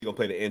You gonna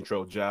play the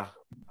intro, Ja?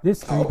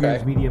 This Three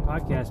Bears Media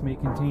podcast may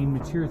contain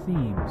mature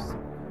themes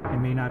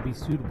and may not be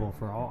suitable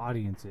for all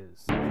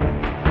audiences.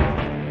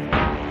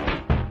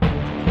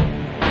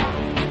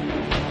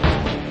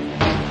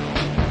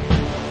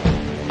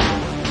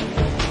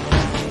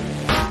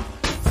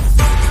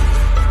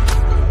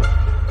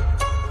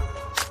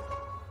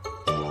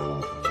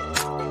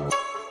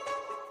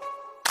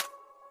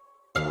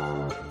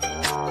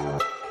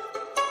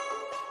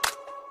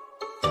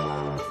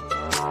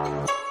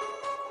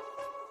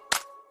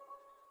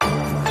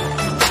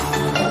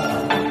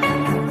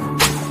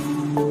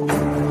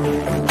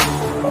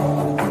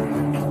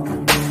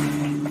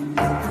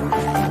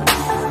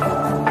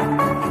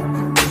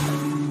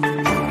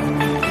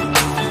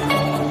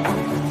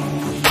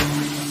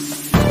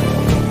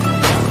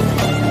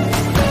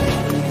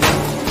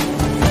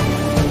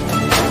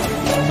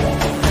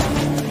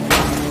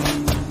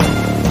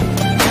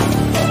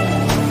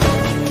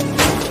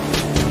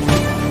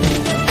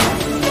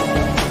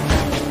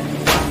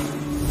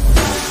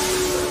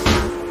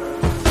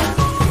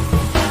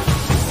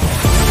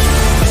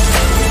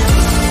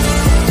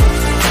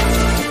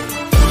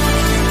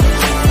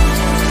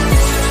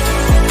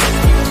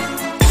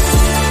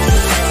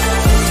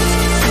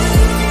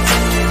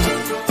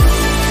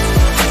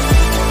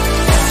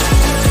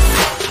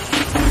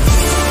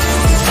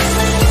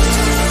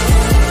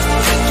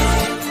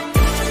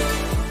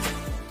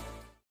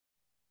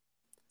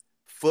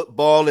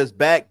 Football is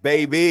back,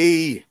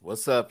 baby.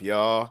 What's up,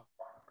 y'all?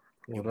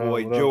 Your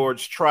boy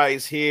George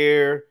Trice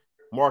here.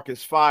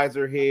 Marcus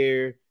Pfizer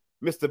here.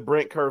 Mr.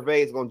 Brent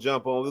Curvey is going to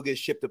jump on. We'll get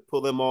shipped to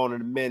pull him on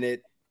in a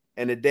minute.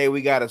 And today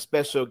we got a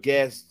special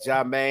guest,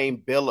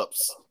 Jermaine Billups.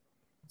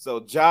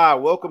 So, Ja,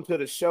 welcome to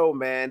the show,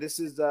 man. This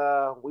is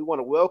we want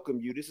to welcome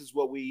you. This is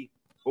what we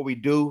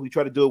do. We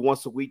try to do it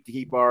once a week to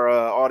keep our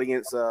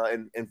audience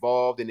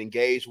involved and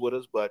engaged with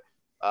us. But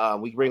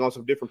we bring on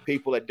some different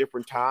people at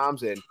different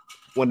times, and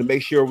wanted to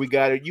make sure we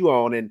got you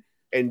on. And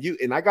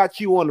I got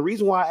you on. The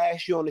reason why I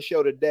asked you on the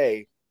show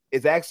today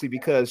is actually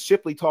because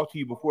Shipley talked to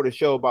you before the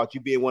show about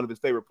you being one of his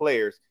favorite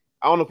players.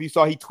 I don't know if you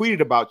saw, he tweeted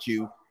about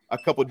you a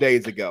couple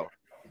days ago.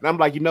 And I'm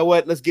like, you know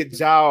what? Let's get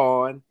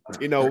Ja on,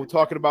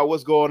 talking about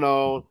what's going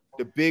on,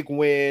 the big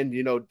win,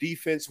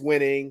 defense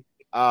winning.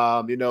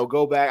 I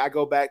go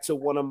back to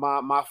one of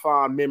my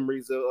fond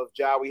memories of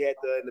Ja. We had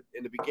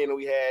in the beginning,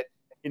 we had,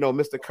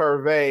 Mr.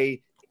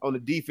 Curvey on the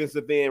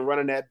defensive end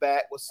running that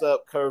back. What's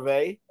up,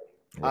 Curvey?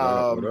 What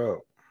up?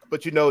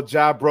 But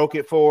Ja broke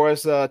it for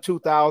us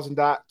 2000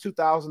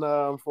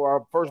 for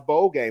our first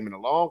bowl game in a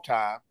long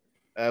time.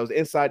 It was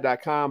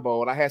Inside.com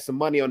bowl, and I had some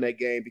money on that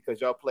game because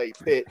y'all played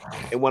Pitt,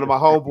 and one of my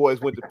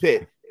homeboys went to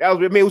Pitt.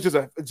 It was just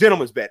a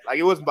gentleman's bet. Like,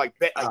 it wasn't like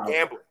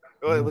gambling.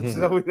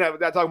 We're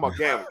not talking about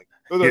gambling.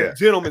 It was a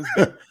gentleman's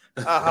bet.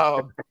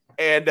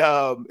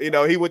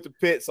 He went to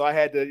Pitt, so I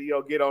had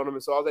to get on him.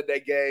 And so I was at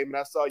that game, and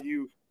I saw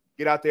you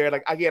get out there.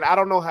 Like, again, I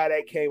don't know how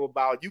that came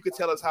about. You could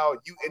tell us how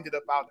you ended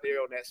up out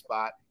there on that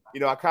spot.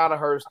 I kind of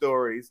heard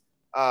stories.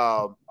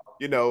 I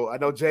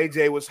know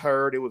JJ was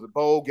hurt. It was a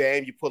bowl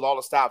game. You pulled all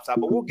the stops out,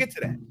 but we'll get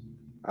to that.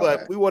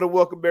 But we want to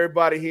welcome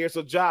everybody here.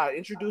 So, Ja,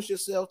 introduce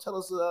yourself. Tell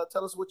us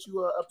what you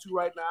are up to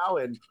right now,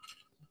 and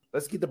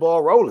let's get the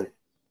ball rolling.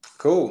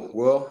 Cool.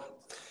 Well,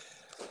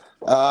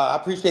 I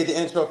appreciate the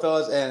intro,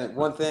 fellas. And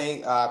one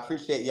thing, I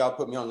appreciate y'all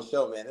putting me on the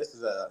show, man. This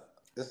is an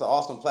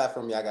awesome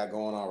platform y'all got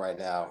going on right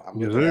now.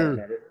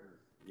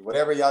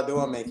 Whatever y'all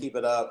doing, man, keep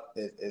it up.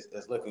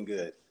 It's looking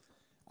good.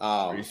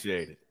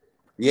 Appreciate it.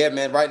 Yeah,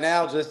 man. Right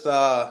now, just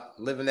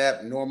living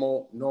that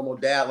normal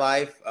dad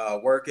life,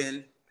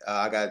 working.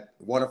 I got a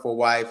wonderful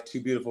wife, 2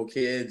 beautiful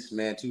kids,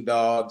 man, 2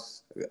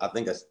 dogs. I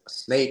think a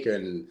snake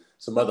and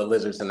some other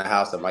lizards in the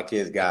house that my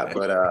kids got.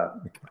 But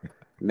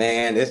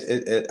man,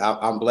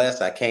 I'm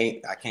blessed. I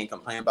can't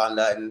complain about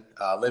nothing.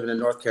 Living in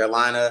North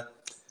Carolina,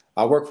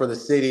 I work for the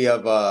city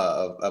of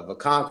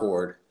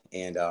Concord,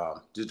 and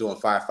just doing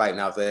firefighting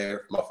out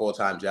there, my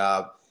full-time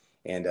job.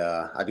 And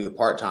I do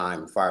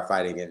part-time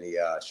firefighting in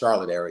the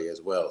Charlotte area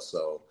as well.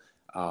 So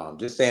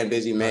just staying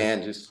busy,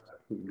 man, just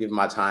giving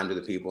my time to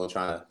the people and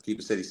trying to keep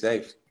the city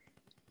safe.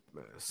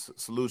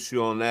 Salute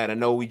you on that. I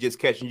know we just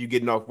catching you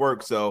getting off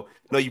work, so I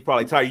know you're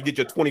probably tired. You did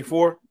your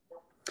 24?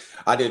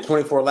 I did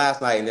 24 last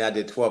night, and then I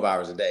did 12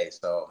 hours a day.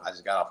 So I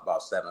just got off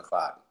about 7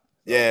 o'clock.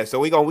 Yeah, so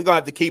we're gonna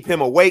have to keep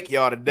him awake,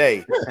 y'all,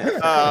 today.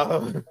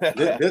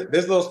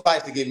 This little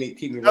spice to keep me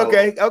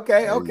rolling.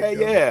 Okay,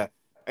 yeah.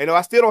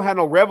 I still don't have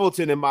no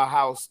Revelton in my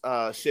house,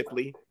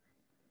 Shipley.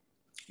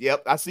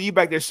 Yep, I see you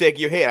back there shaking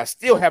your head. I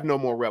still have no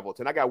more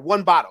Revelton. I got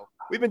 1 bottle.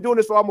 We've been doing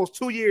this for almost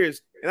 2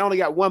 years, and I only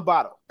got 1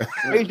 bottle.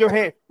 Raise your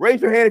hand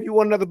if you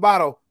want another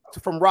bottle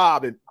from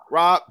Rob. And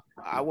Rob,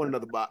 I want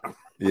another bottle.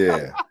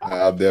 Yeah,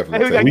 I'll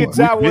definitely. Hey, we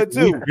got one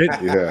too.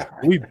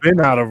 We've been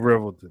out of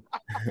Revelton.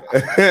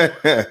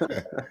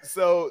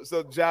 So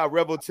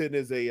Revelton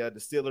is a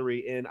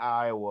distillery in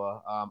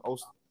Iowa,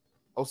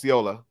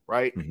 Osceola,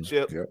 right? Mm-hmm.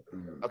 Chip. Yep.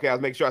 Okay, I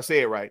was making sure I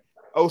say it right.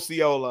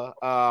 Osceola.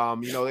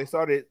 They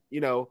started,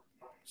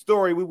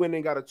 story, we went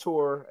and got a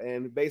tour,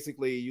 and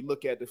basically you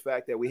look at the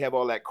fact that we have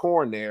all that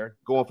corn there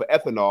going for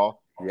ethanol.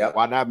 Yep.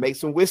 Why not make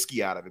some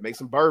whiskey out of it, make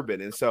some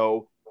bourbon? And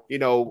so,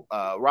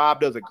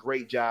 Rob does a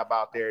great job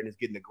out there and is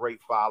getting a great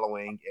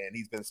following, and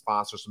he's been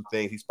sponsored some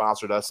things. He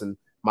sponsored us and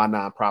my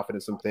nonprofit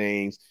and some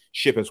things.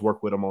 Ship has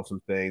worked with him on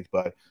some things,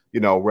 but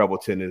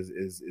Rebelton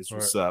is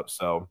what's up.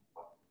 So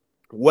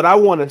what I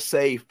want to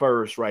say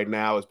first right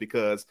now is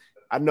because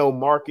I know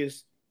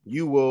Marcus,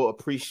 you will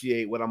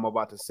appreciate what I'm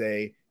about to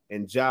say,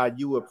 and John,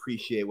 you will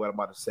appreciate what I'm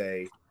about to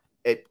say.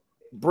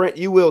 Brent,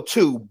 you will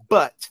too,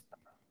 but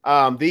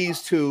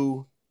these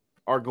two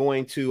are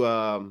going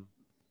to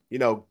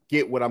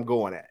get what I'm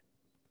going at.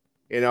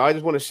 I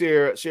just want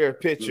to share a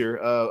picture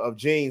of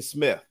Gene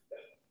Smith.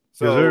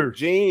 So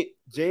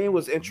Gene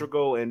was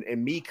integral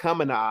in me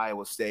coming to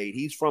Iowa State.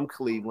 He's from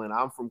Cleveland.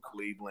 I'm from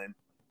Cleveland.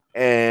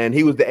 And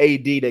he was the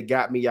AD that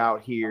got me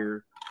out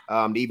here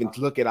to even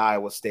look at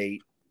Iowa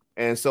State.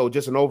 And so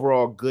just an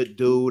overall good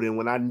dude. And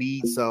when I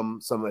need some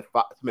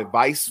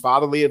advice,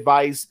 fatherly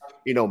advice,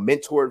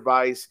 mentor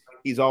advice,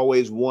 he's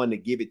always one to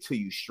give it to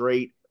you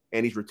straight.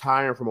 And he's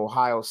retiring from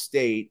Ohio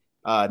State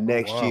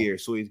next year.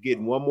 So he's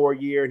getting one more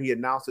year, and he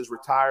announced his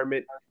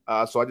retirement.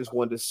 So I just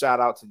wanted to shout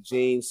out to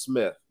Gene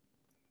Smith.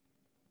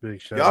 Big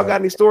shout Y'all out.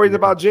 got any stories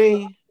about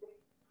Gene?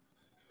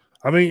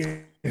 I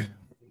mean,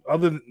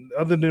 other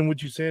than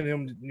what you said,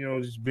 him,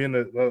 just being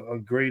a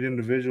great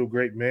individual,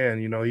 great man.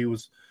 He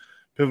was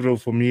pivotal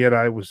for me at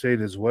Iowa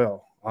State as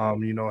well.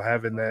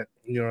 Having that,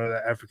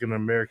 that African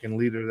American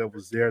leader that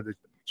was there that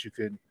you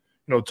could,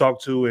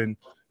 talk to and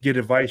get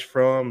advice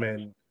from,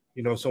 and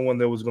someone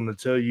that was going to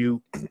tell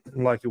you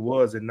like it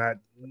was, and not,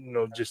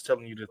 just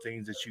telling you the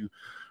things that you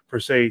per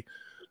se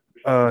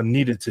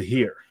needed to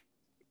hear.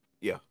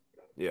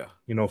 Yeah.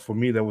 For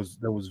me, that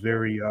was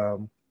very,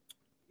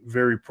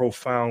 very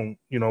profound.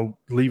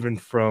 Leaving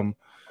from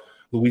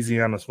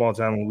Louisiana, small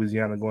town in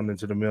Louisiana, going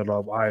into the middle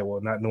of Iowa,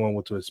 not knowing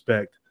what to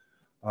expect,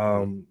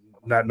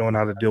 not knowing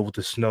how to deal with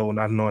the snow,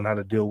 not knowing how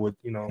to deal with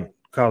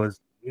college,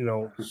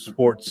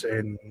 sports,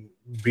 and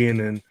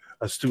being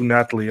a student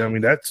athlete. I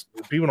mean, that's,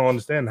 people don't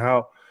understand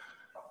how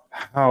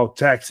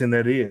taxing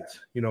that is,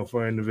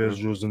 for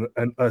individuals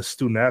and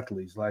student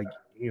athletes. Like,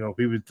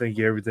 people think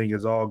everything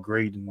is all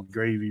great and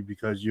gravy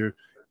because you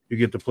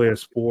get to play a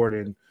sport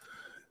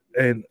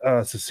and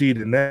succeed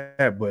in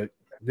that, but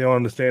they don't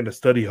understand the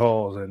study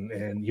halls and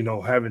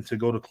having to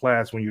go to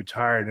class when you're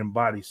tired and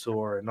body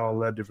sore and all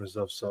that different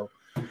stuff. So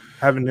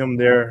having him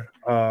there,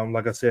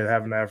 like I said,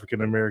 having an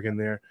African American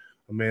there,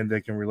 a man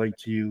that can relate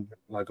to you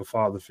like a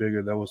father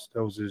figure, that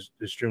was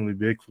extremely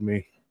big for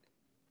me.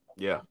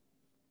 Yeah.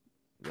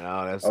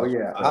 No, that's. Oh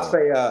yeah, I'll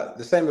say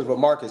the same as what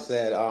Marcus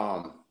said.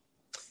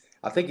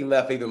 I think he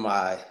left either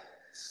my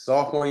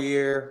sophomore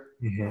year.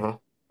 Mm-hmm.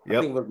 I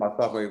think it was my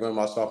sophomore year, going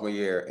to my sophomore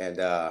year, and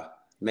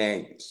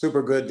man,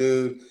 super good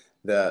dude.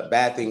 The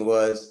bad thing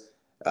was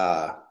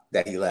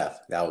that he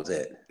left. That was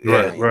it.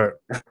 Right, right.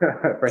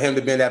 For him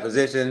to be in that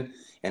position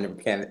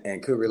and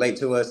could relate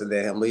to us, and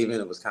then him leaving,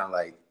 it was kind of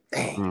like,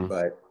 dang.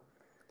 But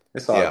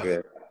it's all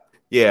good.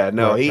 Yeah,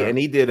 no,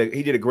 he did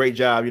a great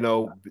job,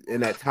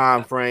 in that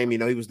time frame. He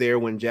was there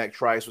when Jack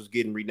Trice was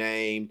getting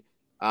renamed.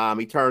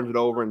 He turned it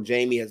over, and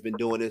Jamie has been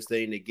doing this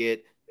thing to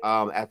get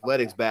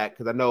athletics back,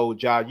 because I know,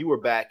 John, you were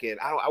back in.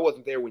 I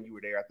wasn't there when you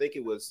were there. I think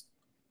it was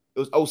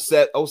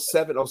 07,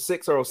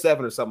 06 or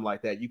 07 or something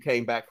like that. You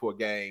came back for a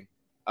game,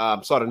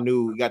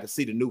 you got to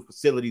see the new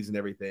facilities and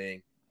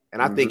everything.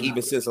 And I think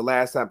even since the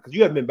last time, because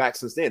you haven't been back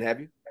since then, have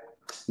you?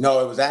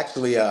 No, it was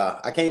actually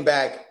I came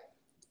back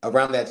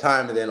around that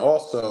time, and then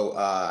also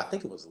I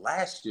think it was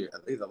last year.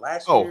 Either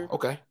last year. Oh,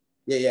 okay.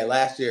 Yeah,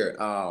 last year.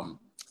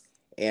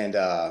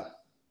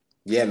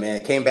 Yeah, man,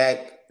 came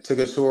back, took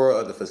a tour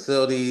of the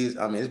facilities.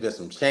 I mean, there's been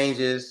some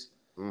changes.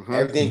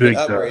 Everything's been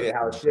upgraded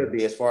how it should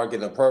be as far as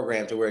getting the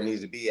program to where it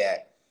needs to be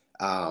at.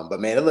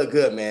 But man, it looked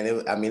good, man.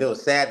 It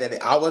was sad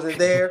that I wasn't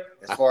there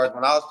as far as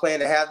when I was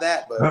playing to have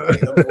that. But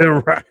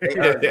right. They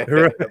earned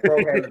it. The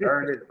program has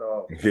earned it.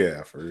 So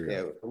yeah, for real.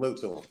 Yeah, salute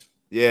to them.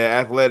 Yeah,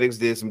 athletics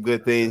did some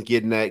good things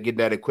getting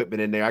that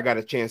equipment in there. I got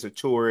a chance to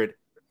tour it.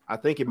 I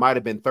think it might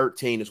have been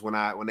 13 is when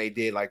they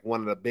did like one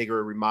of the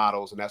bigger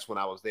remodels, and that's when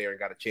I was there and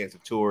got a chance to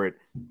tour it.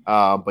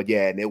 But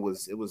yeah, and it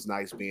was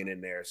nice being in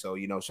there. So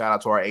shout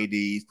out to our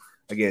ADs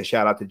again.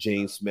 Shout out to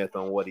Gene Smith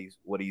on what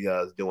he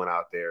does doing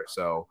out there.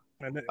 So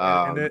and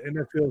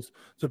that feels,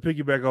 to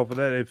piggyback off of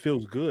that, it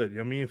feels good.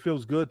 I mean, it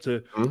feels good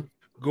to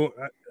go.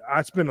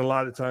 I spend a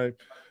lot of time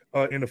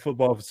in the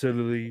football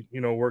facility,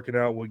 working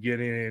out with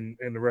getting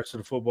and the rest of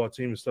the football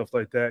team and stuff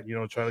like that,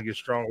 trying to get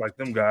strong like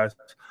them guys.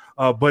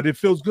 But it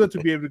feels good to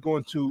be able to go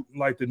into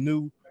like the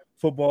new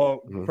football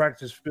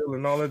practice field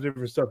and all that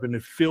different stuff. And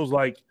it feels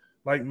like,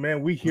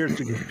 man, we here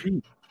to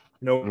compete.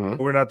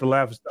 We're not the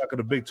laughing stock of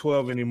the Big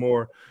 12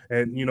 anymore.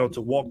 And,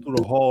 to walk through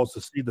the halls, to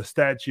see the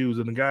statues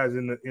and the guys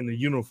in the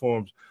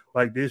uniforms,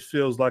 like this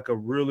feels like a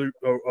really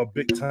a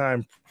big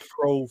time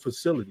pro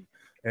facility.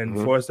 And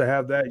for us to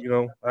have that,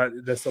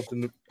 that's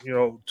something,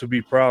 to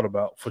be proud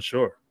about for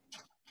sure.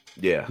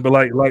 Yeah. But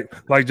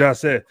like Josh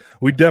said,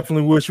 we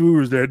definitely wish we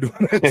was there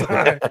during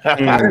that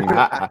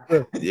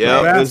time.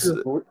 Yeah.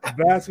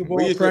 Basketball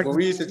when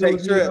we used to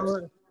take trips.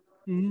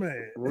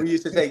 Man, we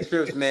used to take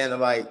trips, man, to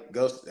like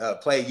go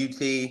play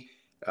UT,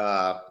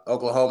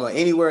 Oklahoma,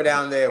 anywhere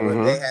down there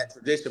where they had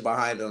tradition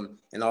behind them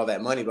and all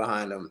that money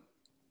behind them.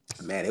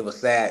 Man, it was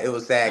sad. It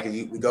was sad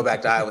because we go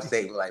back to Iowa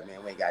State and we're like,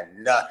 man, we ain't got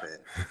nothing.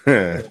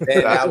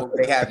 And now what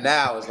they have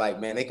now is like,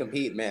 man, they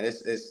compete, man.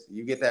 It's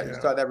you get that, you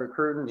start that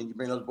recruiting and you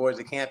bring those boys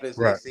to campus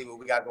and they see what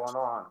we got going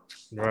on.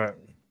 Right.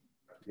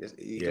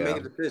 You can make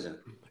a decision.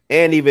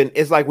 And even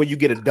it's like when you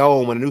get a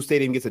dome, when a new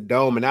stadium gets a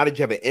dome, and now that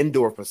you have an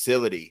indoor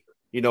facility,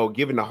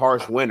 given the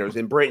harsh winters,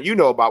 and Brent,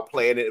 about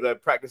playing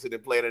it, practicing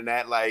and playing in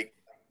that, like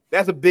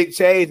that's a big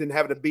change in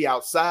having to be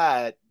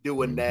outside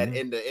doing that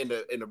in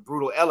the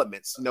brutal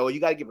elements. You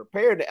got to get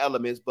prepared in the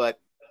elements, but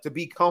to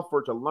be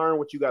comfort, to learn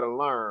what you got to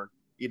learn,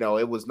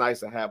 it was nice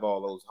to have all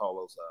those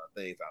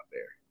things out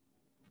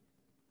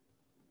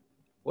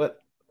there.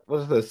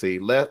 Let's see.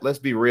 Let's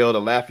be real. The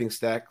laughing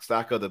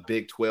stock of the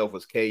Big 12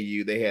 was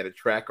KU. They had a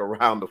track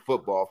around the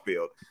football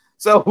field.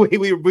 So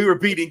we were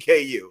beating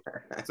KU.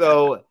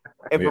 So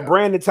and for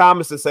Brandon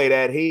Thomas to say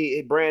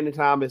that, Brandon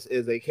Thomas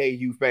is a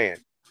KU fan,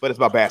 but it's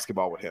about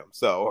basketball with him.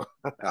 So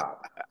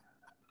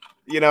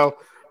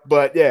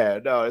but yeah,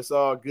 no, it's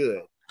all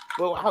good.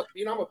 Well, I'm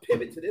gonna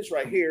pivot to this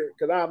right here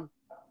because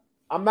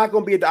I'm not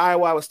gonna be at the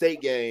Iowa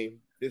State game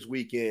this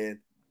weekend,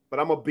 but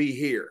I'm gonna be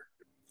here.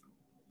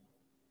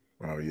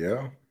 Oh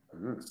yeah.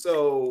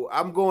 So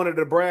I'm going to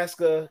the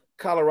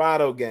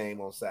Nebraska-Colorado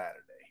game on Saturday.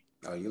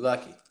 Oh, you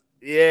lucky.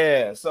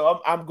 Yeah, so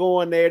I'm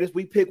going there.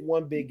 We pick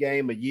one big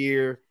game a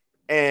year,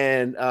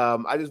 and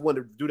I just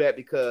wanted to do that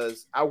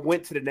because I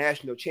went to the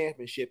national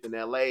championship in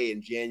LA in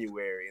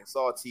January and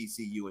saw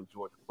TCU and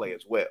Georgia play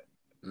as well.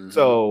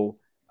 So,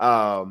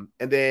 and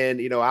then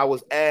I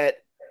was at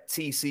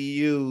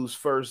TCU's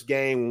first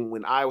game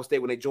when Iowa State,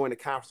 when they joined the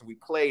conference, we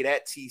played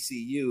at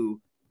TCU.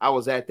 I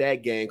was at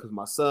that game because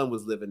my son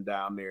was living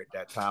down there at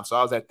that time. So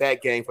I was at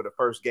that game for the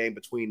first game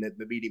between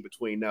the meeting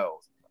between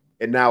those.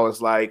 And now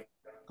it's like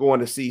going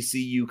to see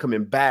CU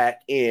coming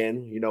back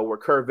in, where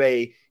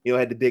Curvey,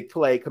 had the big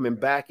play coming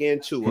back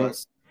into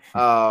us.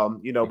 But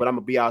I'm going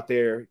to be out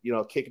there,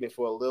 kicking it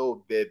for a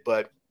little bit.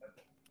 But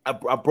I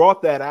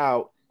brought that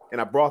out and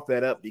I brought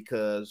that up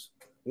because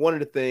one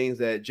of the things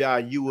that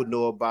John, you would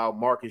know about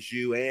Marcus,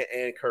 you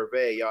and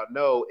Curvey, y'all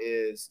know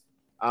is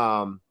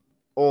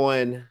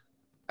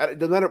it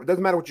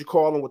doesn't matter what you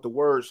call them, what the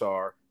words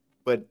are,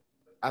 but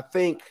I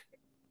think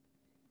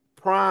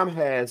Prime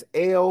has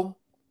L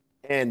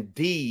and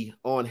D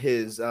on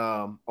his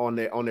on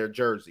their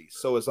jerseys.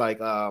 So it's like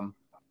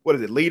what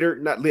is it? Leader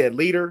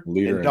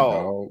and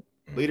dog.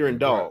 Leader and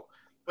dog.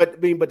 But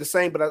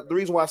the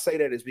reason why I say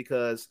that is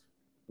because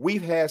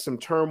we've had some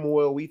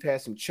turmoil, we've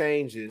had some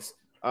changes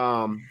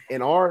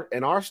in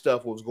our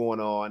stuff was going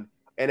on.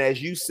 And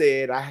as you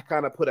said, I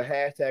kind of put a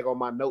hashtag on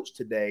my notes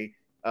today,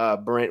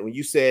 Brent, when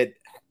you said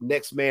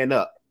next man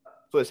up.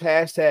 So it's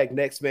hashtag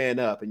next man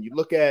up. And you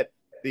look at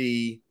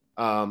the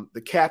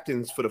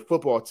captains for the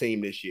football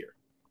team this year.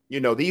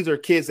 These are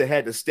kids that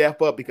had to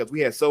step up because we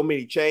had so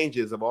many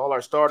changes of all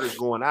our starters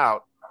going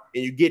out,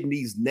 and you're getting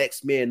these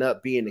next men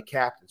up being the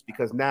captains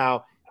because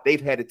now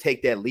they've had to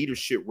take that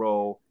leadership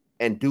role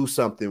and do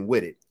something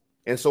with it.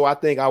 And so I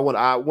think I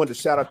want to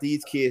shout out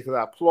these kids because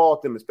I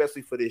applaud them,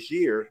 especially for this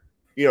year,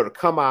 to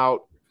come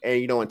out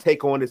and, and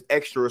take on this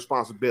extra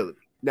responsibility.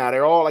 Now,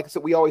 they're all, like I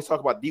said, we always talk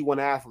about D1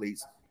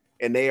 athletes,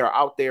 and they are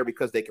out there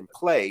because they can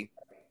play.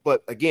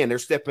 But, again, they're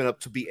stepping up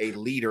to be a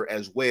leader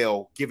as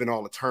well, given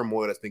all the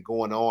turmoil that's been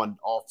going on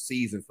off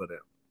season for them.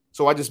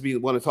 So I just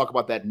want to talk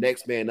about that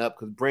next man up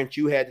because, Brent,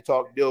 you had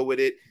to deal with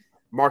it.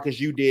 Marcus,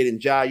 you did,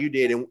 and Jai, you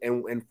did.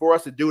 And for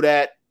us to do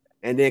that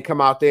and then come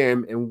out there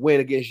and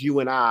win against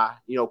UNI,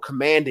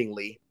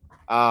 commandingly,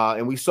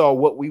 and we saw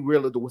what we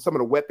really – some of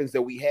the weapons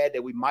that we had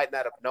that we might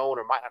not have known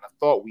or might not have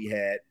thought we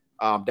had,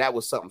 that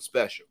was something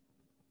special.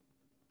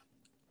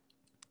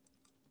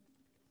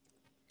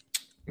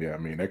 Yeah, I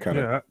mean, that kind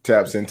of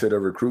taps into the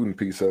recruiting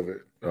piece of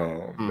it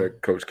that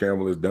Coach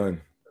Campbell has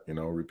done,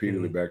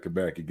 repeatedly back to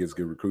back. He gets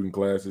good recruiting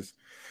classes,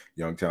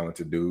 young,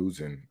 talented dudes.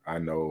 And I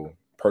know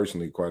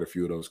personally quite a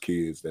few of those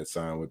kids that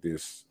signed with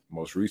this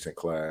most recent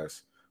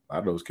class. A lot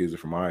of those kids are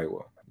from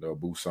Iowa,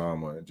 Boo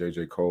Sama and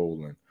J.J.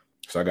 Cole. And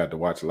so I got to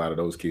watch a lot of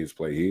those kids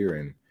play here.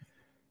 And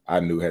I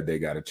knew had they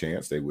got a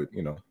chance, they would,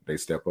 they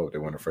step up. They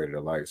weren't afraid of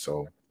the light.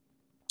 So,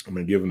 I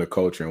mean, given the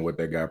culture and what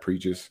that guy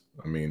preaches,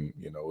 I mean,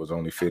 it was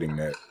only fitting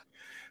that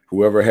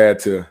whoever had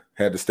to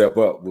step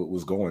up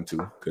was going to,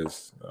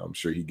 because I'm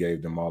sure he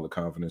gave them all the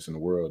confidence in the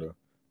world to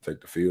take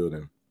the field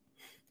and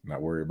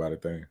not worry about a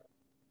thing.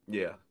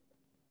 Yeah.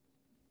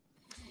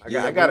 I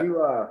got it.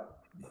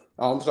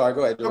 I'm sorry.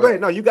 Go ahead. Go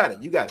ahead. No, you got it.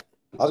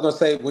 I was going to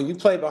say, when you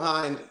play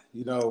behind,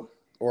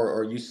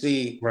 or you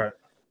see,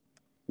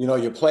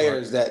 your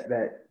players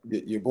that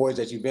your boys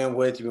that you've been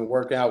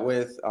working out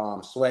with,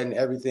 sweating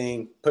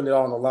everything, putting it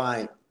all on the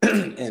line,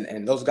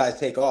 and those guys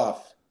take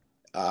off.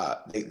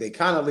 They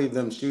kind of leave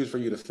them shoes for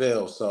you to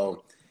fill.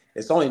 So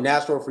it's only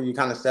natural for you to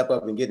kind of step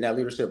up and get in that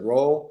leadership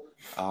role.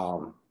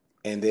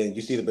 And then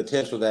you see the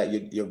potential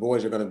that your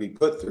boys are going to be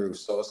put through.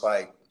 So it's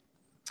like,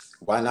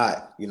 why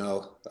not? You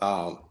know,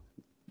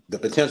 the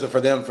potential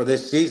for them for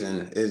this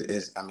season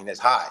is it's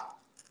high.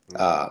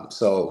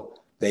 So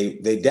they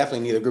definitely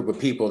need a group of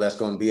people that's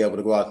going to be able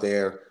to go out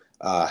there,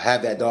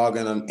 have that dog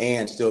in them,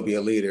 and still be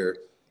a leader,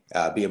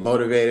 be a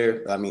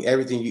motivator. I mean,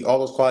 everything, all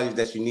those qualities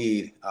that you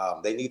need,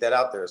 they need that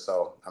out there.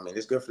 So, I mean,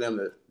 it's good for them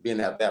to be in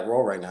that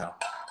role right now.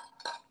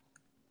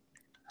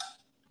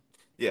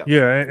 Yeah,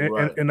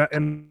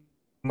 and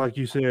like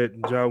you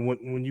said, John,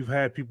 when you've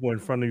had people in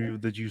front of you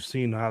that you've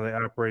seen how they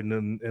operate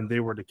and they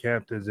were the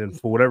captains, and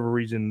for whatever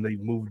reason they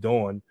moved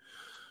on,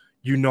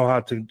 you know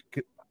how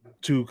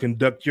to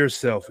conduct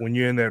yourself when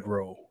you're in that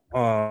role.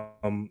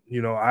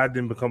 You know, I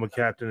didn't become a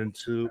captain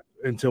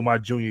until my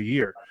junior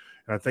year.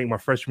 And I think my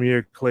freshman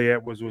year, Clay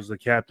Edwards was the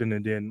captain,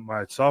 and then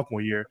my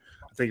sophomore year,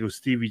 I think it was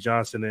Stevie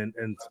Johnson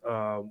and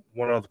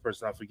one other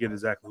person, I forget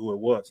exactly who it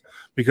was.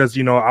 Because,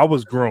 you know, I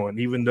was growing,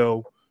 even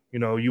though, you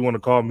know, you want to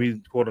call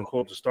me, quote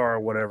unquote, the star or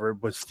whatever,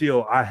 but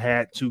still I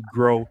had to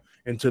grow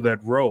into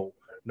that role.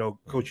 You know,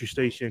 Coach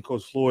Eustachian,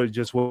 Coach Floyd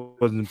just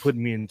wasn't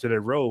putting me into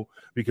that role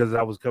because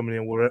I was coming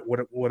in with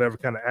whatever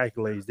kind of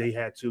accolades. They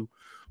had to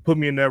put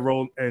me in that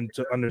role and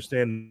to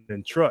understand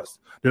and trust.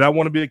 Did I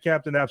want to be a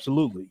captain?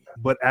 Absolutely.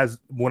 But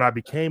when I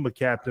became a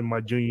captain my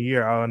junior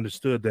year, I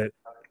understood that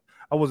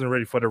I wasn't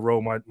ready for the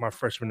role my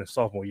freshman and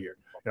sophomore year.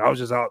 You know, I was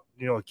just out,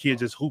 you know, a kid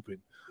just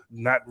hooping,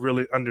 not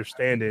really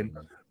understanding,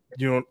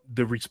 you know,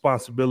 the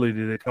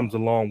responsibility that comes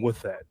along with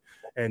that.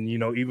 And, you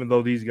know, even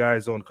though these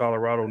guys on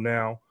Colorado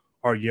now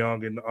are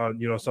young and,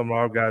 you know, some of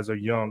our guys are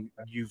young,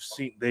 you've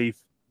seen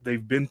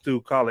they've been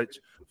through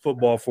college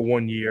football for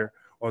 1 year,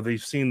 or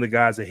they've seen the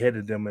guys ahead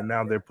of them, and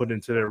now they're put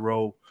into their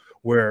role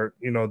where,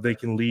 you know, they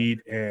can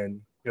lead, and,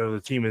 you know, the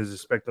team is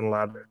expecting a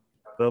lot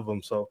of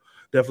them. So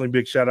definitely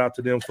big shout out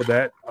to them for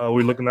that.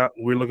 We're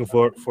looking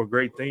for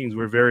great things.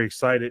 We're very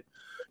excited.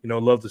 You know,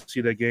 love to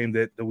see that game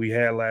that we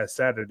had last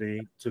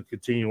Saturday to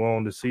continue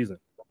on this season.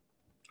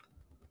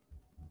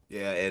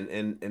 Yeah,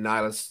 and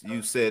Nihilus,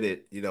 you said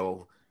it, you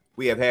know,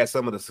 we have had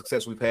some of the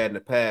success we've had in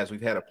the past.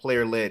 We've had a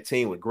player-led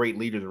team with great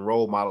leaders and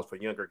role models for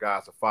younger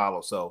guys to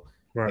follow. So,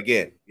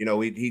 again, you know,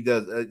 he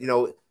does, you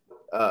know,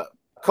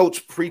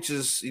 Coach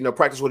preaches, you know,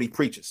 practice what he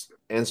preaches.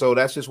 And so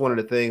that's just one of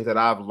the things that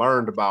I've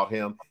learned about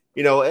him,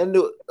 you know, and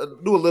knew a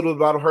little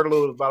about him, heard a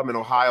little bit about him in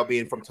Ohio,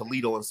 being from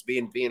Toledo and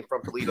being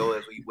from Toledo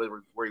as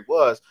where he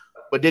was,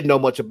 but didn't know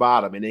much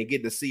about him. And then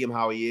getting to see him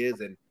how he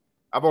is. And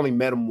I've only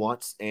met him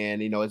once.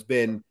 And, you know, it's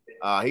been,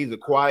 he's a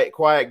quiet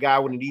guy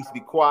when he needs to be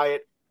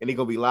quiet, and he's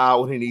going to be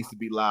loud when he needs to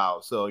be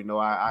loud. So, you know,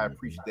 I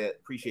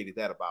appreciated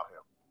that about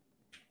him.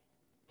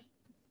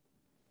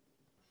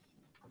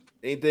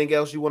 Anything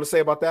else you want to say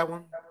about that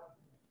one?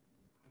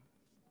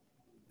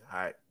 All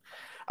right.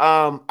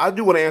 I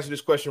do want to answer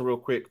this question real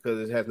quick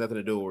because it has nothing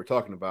to do with what we're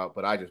talking about,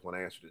 but I just want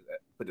to answer that.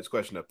 Put this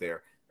question up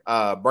there.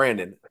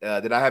 Brandon,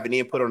 did I have any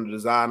input on the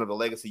design of the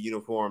Legacy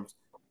uniforms?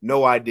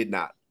 No, I did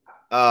not.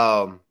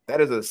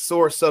 That is a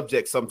sore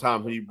subject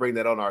sometimes when you bring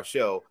that on our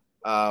show.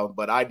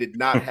 But I did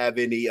not have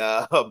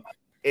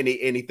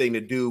anything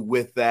to do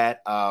with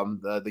that.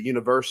 The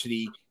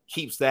university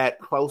keeps that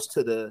close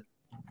to the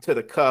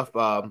cuff.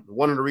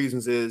 One of the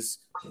reasons is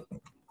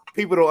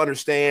people don't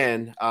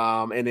understand,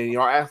 and then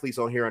our athletes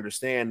on here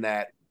understand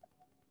that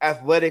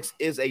athletics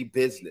is a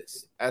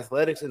business.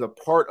 Athletics is a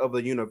part of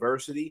the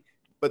university,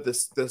 but the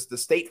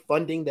state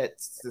funding that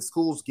the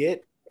schools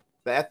get,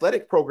 the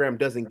athletic program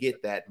doesn't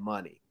get that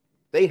money.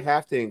 They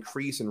have to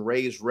increase and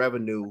raise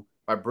revenue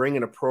by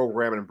bringing a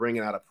program and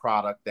bringing out a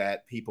product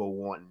that people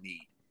want and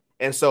need.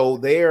 And so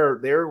their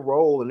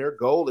role and their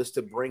goal is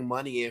to bring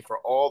money in for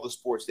all the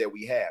sports that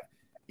we have.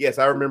 Yes,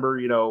 I remember,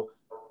 you know,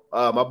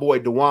 my boy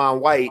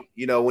DeJuan White,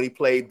 you know, when he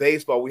played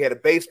baseball, we had a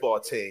baseball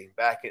team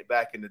back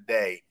in the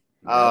day.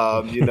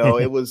 You know,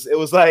 it was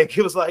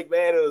like,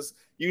 man, it was,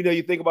 you know,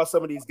 you think about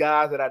some of these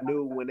guys that I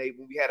knew when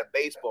we had a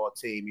baseball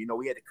team, you know,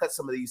 we had to cut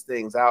some of these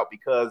things out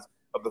because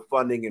of the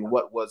funding and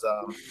what was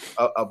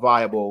a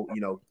viable, you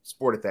know,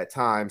 sport at that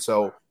time.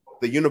 So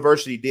the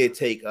university did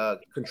take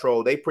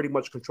control. They pretty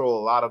much control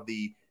a lot of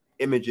the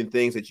image and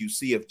things that you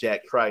see of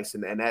Jack Trice.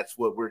 And that's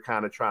what we're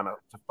kind of trying to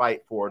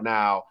fight for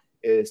now,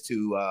 is to,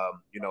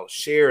 you know,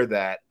 share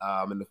that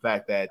and the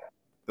fact that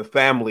the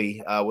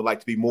family would like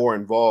to be more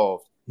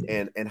involved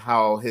in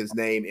how his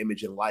name,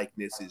 image, and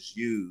likeness is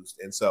used.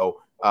 And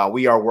so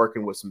we are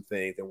working with some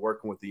things and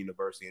working with the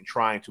university and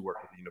trying to work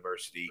with the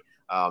university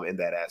in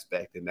that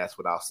aspect. And that's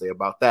what I'll say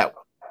about that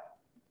one.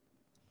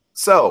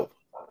 So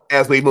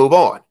as we move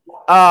on,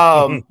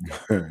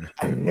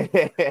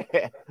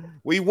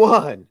 we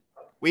won.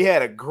 We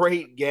had a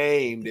great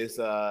game this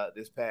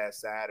past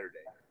Saturday.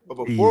 But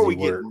before we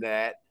get in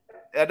that,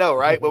 I know,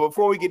 right? But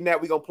before we get in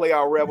that, we're gonna play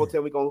our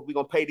Revelton. We're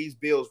gonna pay these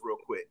bills real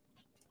quick.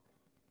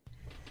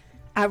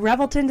 At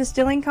Revelton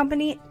Distilling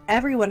Company,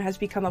 everyone has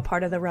become a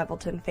part of the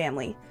Revelton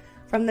family.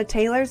 From the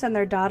Taylors and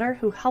their daughter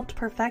who helped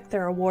perfect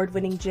their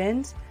award-winning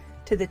gins,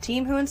 to the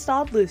team who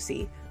installed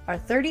Lucy, our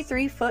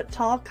 33-foot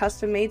tall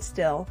custom-made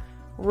still,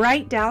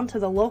 right down to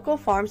the local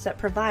farms that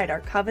provide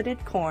our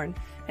coveted corn,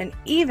 and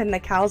even the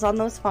cows on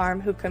those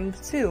farms who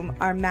consume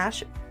our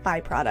mash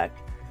byproduct.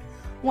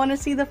 Want to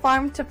see the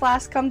farm to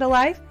flask come to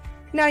life?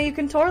 Now you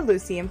can tour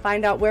Lucy and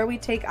find out where we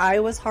take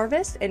Iowa's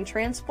harvest and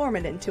transform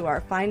it into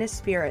our finest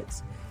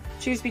spirits.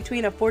 Choose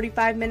between a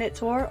 45-minute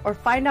tour or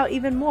find out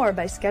even more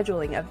by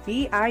scheduling a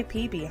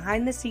VIP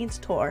behind-the-scenes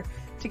tour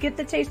to get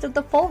the taste of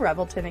the full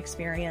Revelton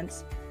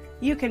experience.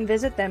 You can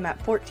visit them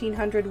at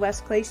 1400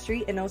 West Clay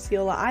Street in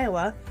Osceola,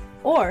 Iowa,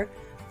 or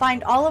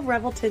find all of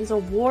Revelton's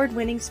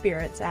award-winning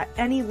spirits at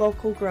any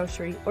local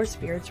grocery or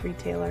spirits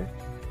retailer.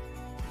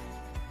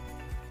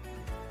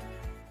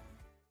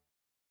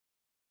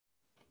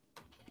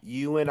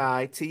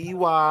 UNI.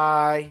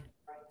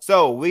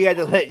 So we had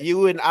to let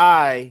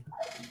UNI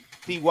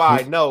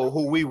know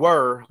who we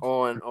were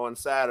on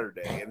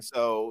Saturday. And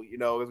so,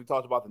 as we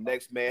talked about the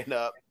next man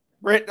up,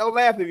 Brent, don't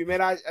laugh at me, man.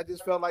 I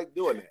just felt like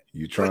doing that.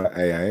 You try?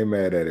 Hey, I ain't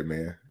mad at it,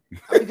 man.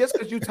 I mean, just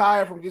because you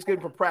tired from just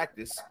getting from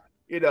practice,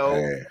 It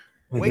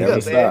wake never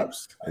up,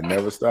 stops. man. It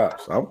never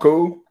stops. I'm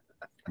cool.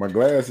 My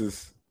glass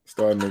is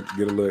starting to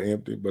get a little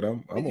empty, but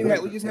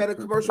we just had a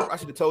commercial. I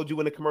should have told you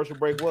when the commercial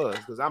break was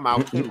because I'm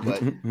out too.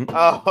 But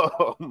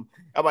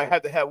I might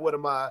have to have one of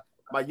my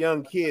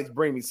young kids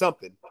bring me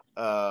something.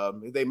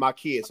 They my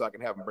kids, so I can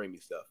have them bring me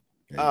stuff.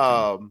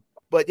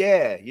 But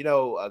yeah,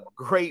 a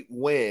great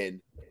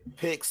win.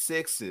 Pick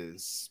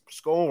sixes,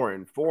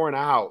 scoring 4 and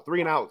out,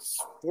 3 and outs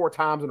 4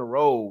 times in a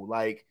row.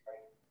 Like,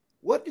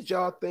 what did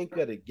y'all think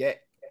of the game?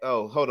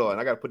 Oh, hold on.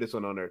 I got to put this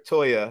one on there.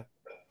 Toya,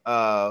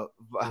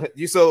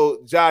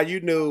 John,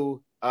 you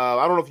knew,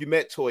 I don't know if you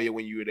met Toya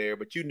when you were there,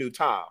 but you knew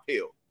Tom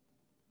Hill.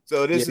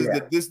 So this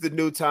is the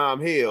new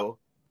Tom Hill.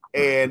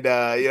 And,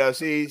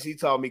 she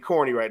told me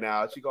corny right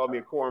now. She called me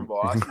a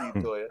cornball. I see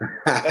you,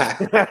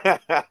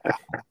 Toya.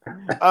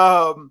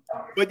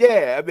 But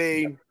yeah, I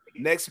mean,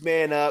 next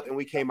man up, and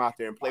we came out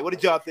there and played. What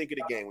did y'all think of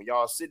the game when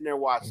y'all sitting there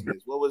watching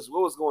this? What was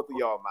going through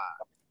y'all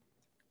mind?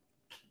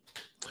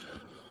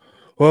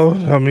 Well,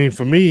 I mean,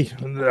 for me,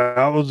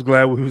 I was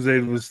glad we was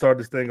able to start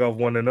this thing off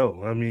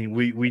 1-0. I mean,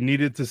 we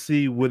needed to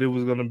see what it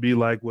was going to be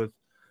like with,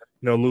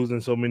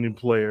 losing so many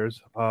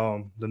players.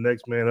 The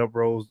next man up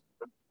roles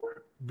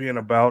being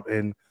about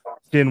and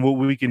seeing what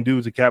we can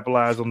do to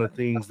capitalize on the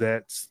things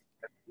that's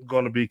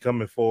going to be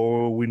coming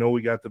forward. We know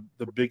we got the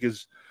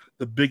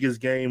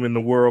biggest game in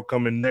the world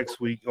coming next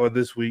week or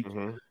this week,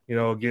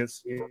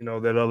 against,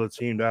 that other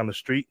team down the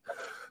street.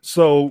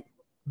 So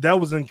that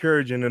was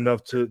encouraging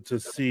enough to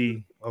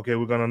see, okay,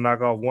 we're going to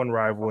knock off one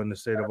rival in the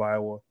state of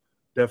Iowa.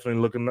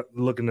 Definitely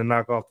looking to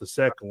knock off the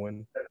second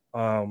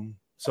one.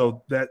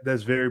 So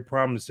that's very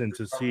promising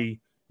to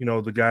see,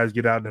 the guys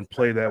get out and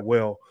play that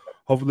well.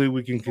 Hopefully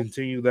we can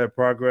continue that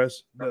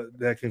progress,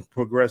 that can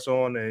progress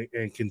on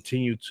and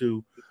continue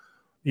to,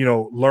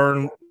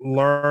 learn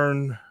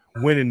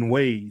winning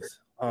ways.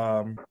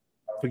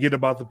 Forget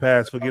about the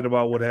past, forget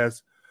about what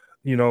has,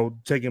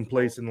 taken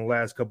place in the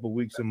last couple of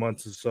weeks and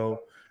months or so,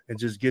 and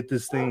just get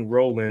this thing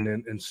rolling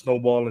and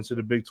snowball into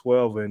the Big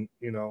 12 and,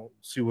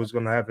 see what's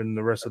going to happen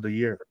the rest of the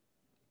year.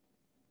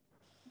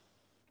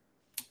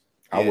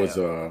 I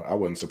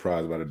wasn't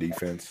surprised by the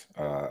defense.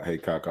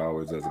 Haycock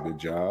always does a good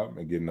job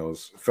in getting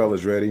those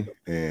fellas ready.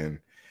 And,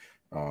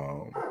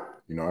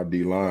 our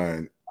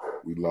D-line,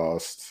 we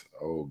lost,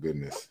 oh,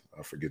 goodness,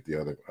 I forget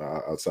the other,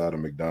 outside of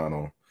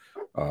McDonald,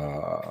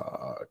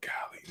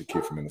 the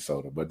kid from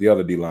Minnesota, but the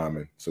other D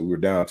lineman. So we were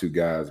down 2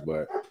 guys,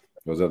 but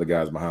those other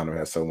guys behind him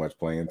had so much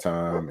playing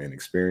time and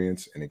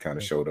experience, and it kind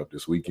of showed up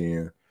this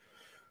weekend.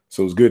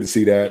 So it was good to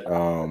see that.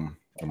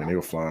 They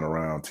were flying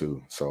around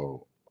too.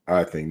 So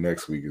I think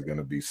next week is going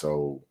to be it's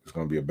going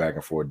to be a back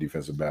and forth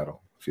defensive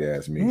battle, if you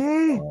ask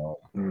me.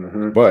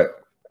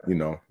 But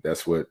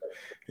that's what,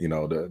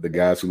 the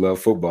guys who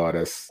love football,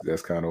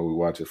 that's kind of what we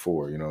watch it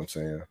for. You know what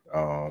I'm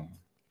saying?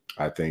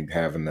 I think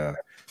having the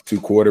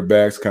 2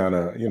 quarterbacks kind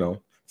of,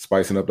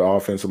 spicing up the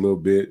offense a little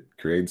bit,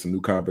 creating some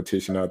new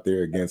competition out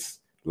there against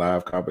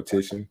live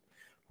competition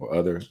or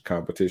other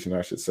competition,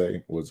 I should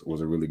say, was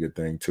a really good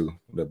thing too.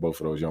 Let both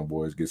of those young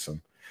boys get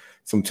some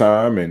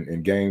time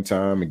and game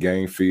time and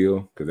game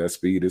feel, because that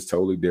speed is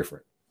totally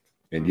different.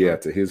 And yeah,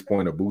 to his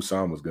point,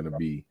 Abusan was going to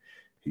be,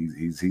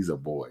 he's a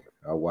boy.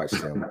 I watched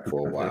him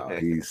for a while.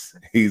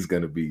 He's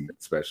going to be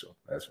special.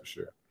 That's for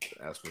sure.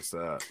 That's what's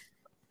up.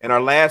 And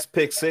our last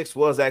pick six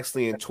was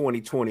actually in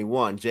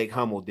 2021. Jake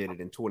Hummel did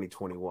it in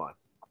 2021.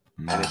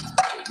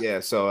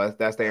 So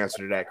that's the answer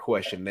to that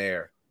question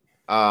there.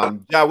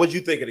 John, what'd you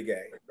think of the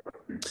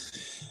game?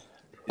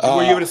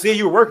 Were you able to see it?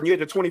 You were working. You had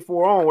the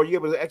 24 on. Were you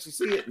able to actually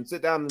see it and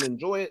sit down and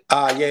enjoy it?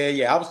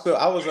 Yeah. I was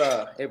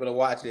able to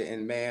watch it,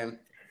 and man,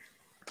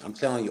 I'm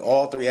telling you,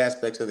 all 3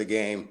 aspects of the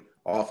game: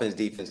 offense,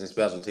 defense, and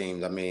special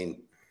teams. I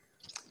mean,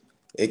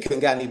 it couldn't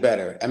got any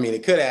better. I mean,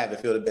 it could have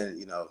if it would have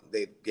been,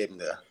 they gave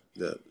him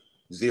the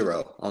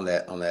 0 on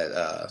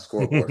that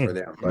scoreboard for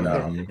them. But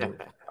other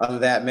than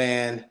that,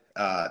 man,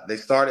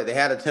 they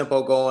had a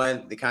tempo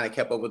going. They kind of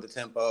kept up with the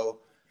tempo.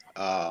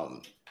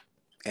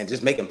 And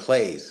just making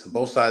plays,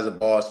 both sides of the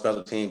ball,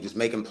 special teams, just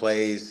making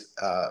plays.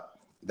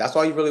 that's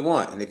all you really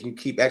want. And if you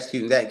keep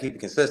executing that and keep it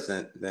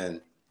consistent,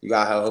 then you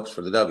got high hopes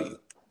for the W.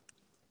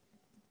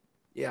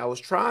 Yeah, I was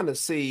trying to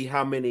see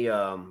how many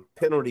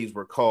penalties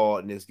were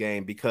called in this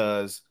game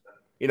because,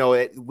 you know,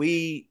 if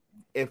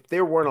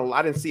there weren't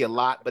I didn't see a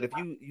lot, but if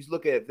you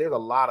look at there's a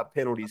lot of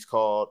penalties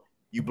called,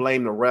 you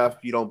blame the ref,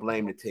 you don't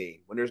blame the team.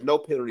 When there's no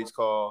penalties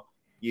called,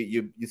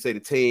 you say the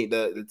team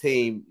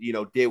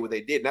did what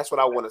they did. And that's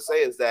what I want to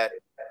say is that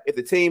if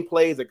the team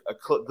plays a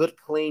good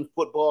clean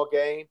football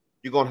game,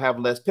 you're going to have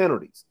less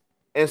penalties.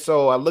 And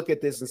so I look at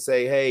this and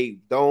say, hey,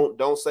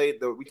 don't say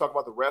we talk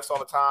about the refs all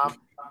the time.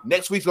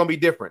 Next week's going to be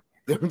different.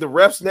 The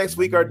refs next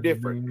week are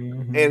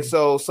different. And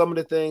so some of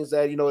the things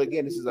that,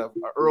 again, this is a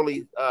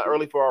early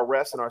for our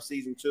refs in our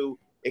season 2.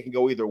 It can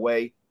go either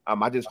way.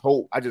 That's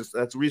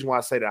the reason why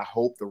I say that I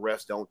hope the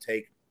refs don't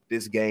take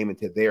this game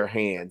into their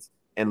hands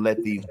and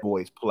let these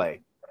boys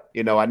play.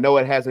 I know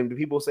it hasn't,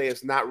 people say it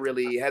hasn't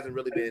really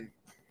been,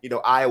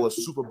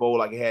 Iowa's Super Bowl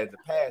like it had in the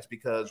past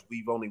because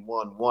we've only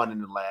won one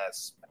in the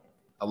last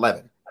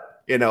 11,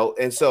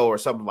 and so, or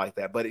something like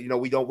that. But,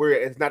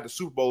 it's not the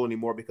Super Bowl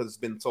anymore because it's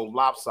been so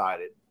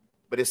lopsided.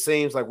 But it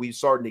seems like we're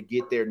starting to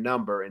get their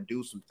number and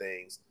do some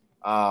things.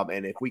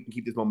 And if we can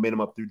keep this momentum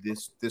up through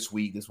this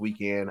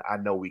weekend, I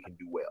know we can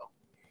do well.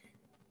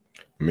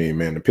 I mean,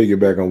 man, to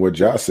piggyback on what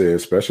Josh said,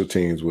 special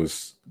teams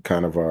was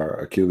kind of our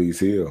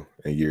Achilles heel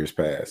in years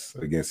past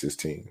against this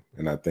team.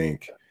 And I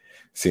think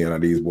seeing how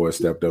these boys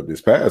stepped up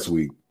this past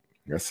week,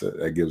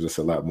 that gives us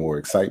a lot more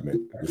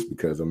excitement just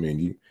because, a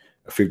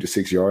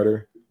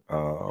 56-yarder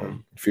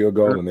field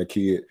goal and that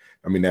kid,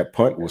 that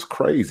punt was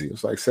crazy. It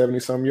was like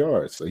 70-some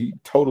yards. So he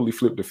totally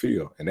flipped the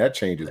field, and that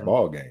changes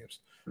ball games.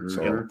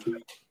 So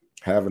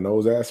having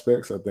those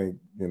aspects, I think,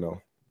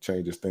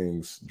 changes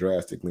things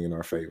drastically in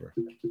our favor.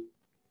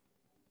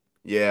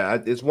 Yeah,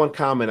 there's one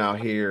comment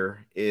out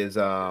here is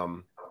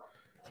somebody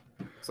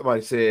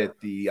said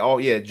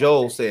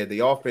Joel said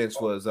the offense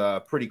was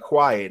pretty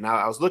quiet. And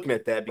I was looking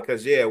at that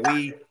because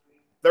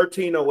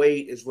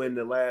 13:08 is when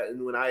when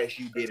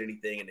ISU did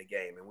anything in the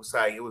game. It was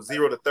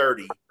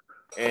 0-30.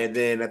 And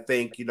then I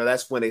think,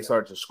 that's when they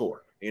started to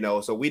score,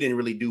 so we didn't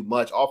really do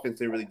much. Offense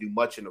didn't really do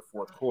much in the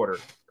fourth quarter.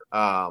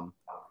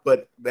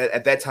 But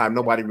at that time,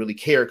 nobody really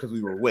cared because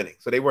we were winning.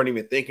 So they weren't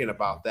even thinking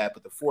about that.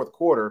 But the fourth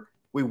quarter,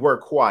 we were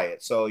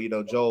quiet. So,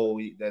 Joel,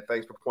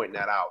 thanks for pointing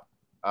that out.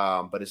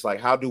 But it's like,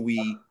 how do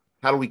we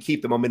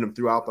keep the momentum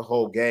throughout the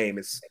whole game?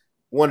 It's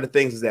one of the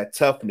things is that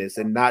toughness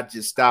and not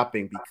just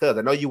stopping, because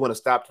I know you want to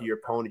stop to your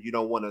opponent. You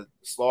don't want to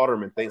slaughter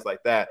them and things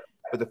like that.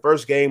 But the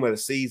first game of the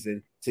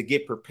season, to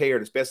get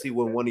prepared, especially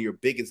when one of your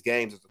biggest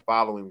games is the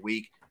following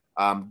week,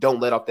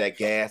 don't let off that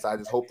gas. I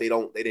just hope they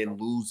didn't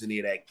lose any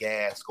of that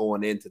gas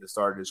going into the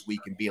start of this week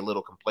and be a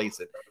little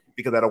complacent,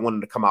 because I don't want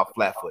them to come out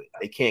flat-footed.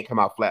 They can't come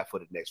out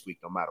flat-footed next week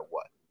no matter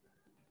what.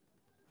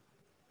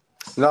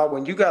 No,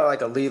 when you got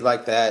like a lead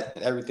like that,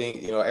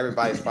 everything,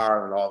 everybody's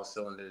firing on all the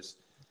cylinders.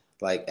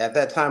 Like at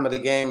that time of the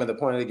game, at the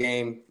point of the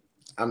game,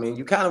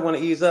 you kind of want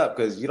to ease up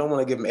because you don't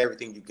want to give them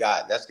everything you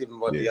got. That's giving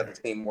the other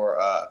team more,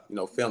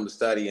 film to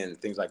study and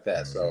things like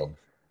that. So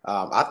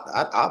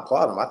I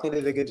applaud them. I think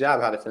they did a good job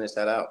how to finish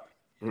that out.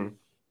 Mm-hmm.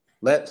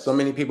 Let so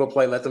many people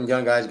play. Let them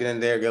young guys get in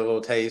there, get a little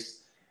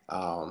taste,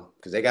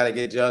 because they got to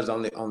get judged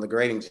on the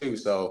grading too.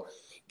 So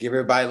give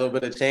everybody a little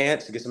bit of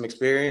chance to get some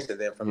experience, and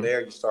then from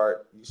there you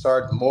start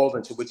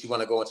molding to what you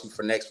want to go into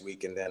for next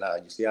week, and then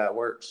you see how it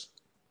works.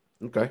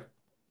 Okay.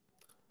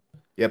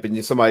 Yep,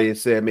 and somebody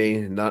said,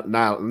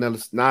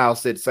 Niall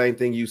said the same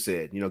thing you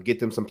said. Get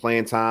them some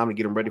playing time and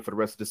get them ready for the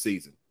rest of the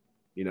season.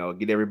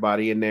 Get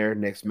everybody in there,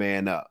 next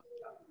man up.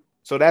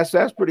 So that's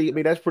pretty.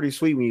 That's pretty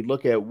sweet when you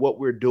look at what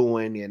we're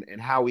doing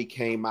and how we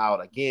came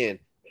out. Again,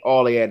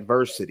 all the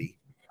adversity.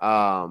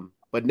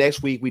 But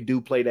next week we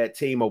do play that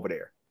team over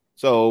there.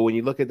 So when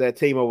you look at that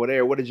team over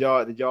there, what did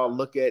y'all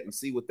look at and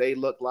see what they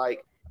look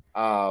like?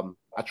 I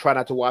try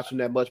not to watch them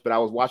that much, but I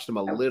was watching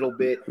them a little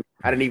bit.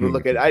 I didn't even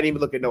look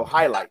at no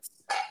highlights.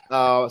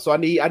 So I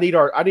need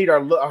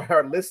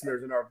our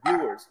listeners and our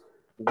viewers.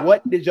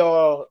 What made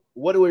y'all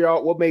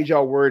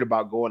worried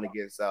about going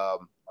against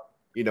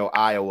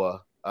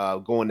Iowa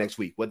going next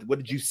week? What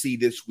did you see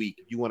this week?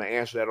 If you want to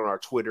answer that on our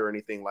Twitter or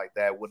anything like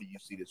that, what did you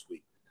see this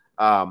week?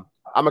 I'm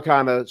gonna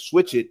kind of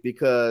switch it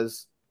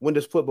because when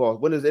does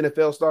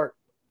NFL start?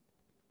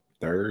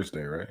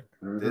 Thursday, right?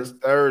 This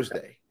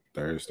Thursday.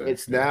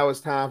 Now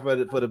it's time for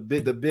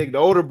the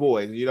older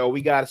boys.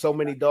 We got so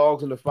many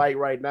dogs in the fight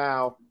right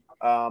now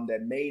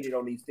that made it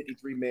on these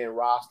 53-man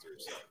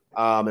rosters.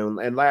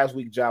 And last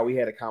week, John, we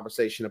had a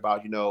conversation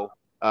about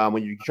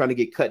when you're trying to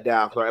get cut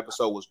down, because our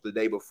episode was the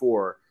day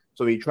before.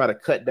 So when you try to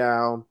cut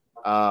down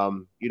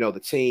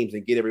the teams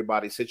and get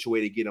everybody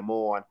situated, get them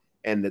on,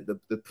 and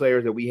the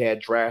players that we had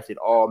drafted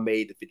all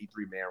made the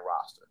 53-man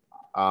roster,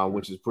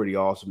 which is pretty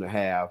awesome to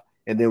have.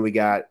 And then we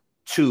got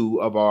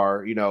two of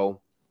our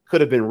could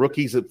have been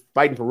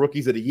fighting for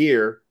rookies of the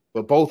year,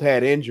 but both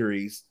had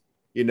injuries,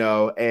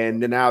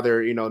 and then now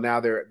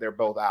they're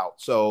both out.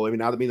 So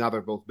now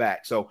they're both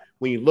back. So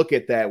when you look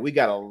at that, we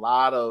got a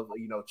lot of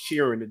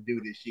cheering to do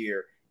this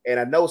year.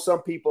 And I know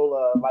some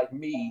people like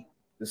me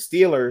the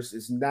Steelers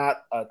is not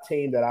a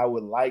team that I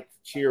would like to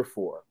cheer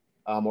for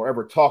or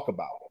ever talk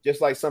about.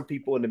 Just like some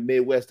people in the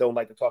Midwest don't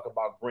like to talk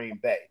about Green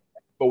Bay.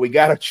 But we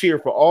got to cheer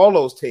for all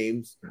those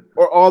teams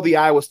or all the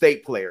Iowa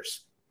State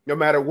players, no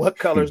matter what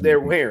colors they're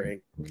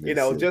wearing. You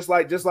know, just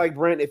like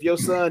Brent, if your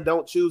son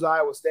don't choose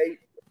Iowa State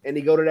and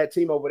he go to that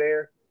team over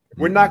there,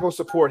 we're not going to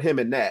support him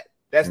in that.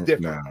 That's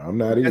different. Nah, I'm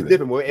not either. That's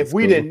different. If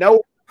we didn't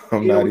know,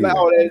 I'm not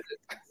either.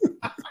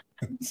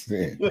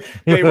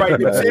 They write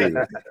the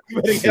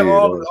check.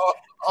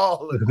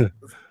 All the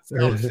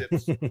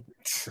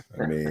scholarships.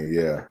 I mean,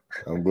 yeah.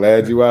 I'm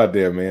glad you out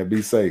there, man.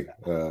 Be safe.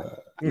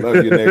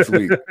 Love you next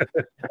week.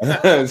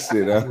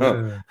 Shit,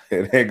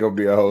 it ain't gonna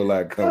be a whole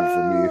lot coming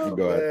for me if you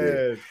go out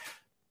there.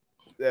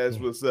 That's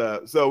what's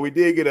up. So we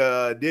did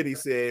get Diddy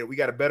said we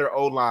got a better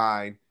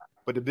O-line,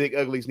 but the big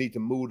uglies need to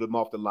move them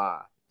off the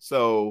line.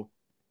 So,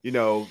 you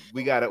know,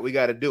 we gotta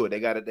do it. They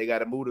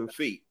gotta move them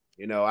feet.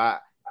 You know, I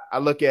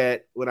look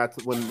at when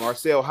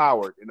Marcel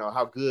Howard, you know,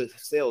 how good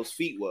Sel's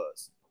feet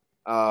was.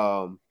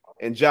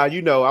 And John,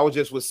 you know, I was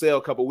just with Sel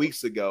a couple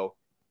weeks ago,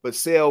 but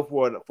Sel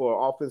for an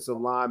offensive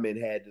lineman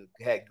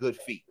had good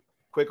feet,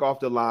 quick off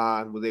the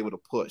line, was able to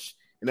push,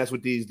 and that's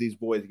what these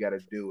boys got to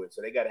do. And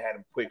so they got to have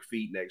them quick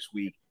feet next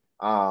week,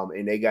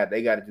 and they got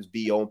to just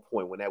be on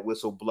point when that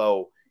whistle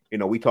blow. You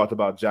know, we talked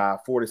about John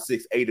 4 to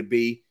 6, A to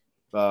B.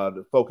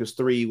 The focus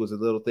 3 was a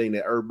little thing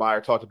that Urban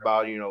Meyer talked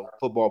about. You know,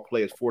 football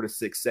players 4 to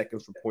 6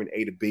 seconds from point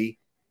A to B.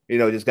 You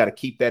know, just got to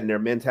keep that in their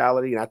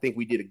mentality. And I think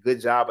we did a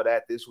good job of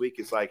that this week.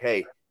 It's like,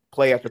 hey,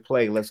 play after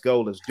play, let's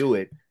go, let's do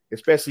it.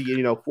 Especially,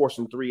 you know,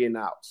 forcing 3 and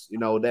outs. You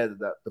know, that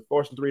the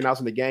forcing 3 and outs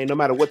in the game, no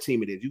matter what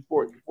team it is, you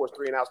force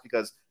 3 and outs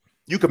because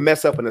you can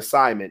mess up an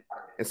assignment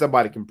and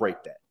somebody can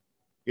break that.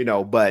 You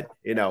know, but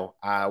you know,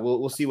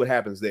 we'll see what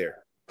happens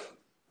there.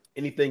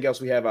 Anything else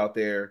we have out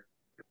there?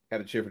 Had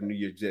to cheer for New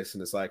York Jets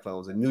and the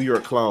Cyclones and New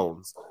York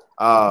Clones.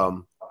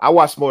 I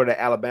watched more of the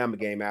Alabama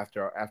game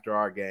after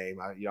our game.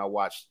 I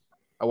watched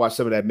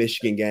some of that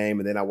Michigan game,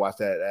 and then I watched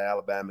that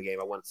Alabama game.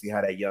 I wanted to see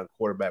how that young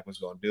quarterback was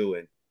going to do.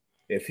 And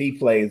if he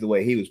plays the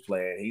way he was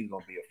playing, he's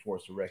going to be a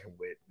force to reckon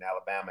with, and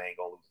Alabama ain't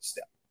going to lose a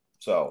step.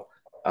 So,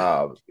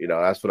 you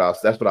know, that's what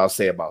I'll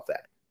say about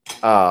that.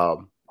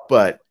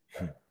 But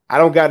I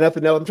don't got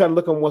nothing else. I'm trying to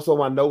look on what's on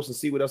my notes and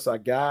see what else I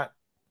got.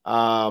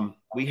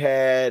 We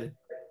had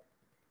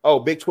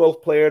Big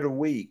 12 Player of the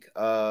Week,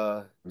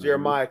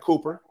 Jeremiah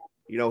Cooper.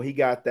 You know, he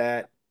got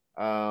that.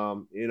 You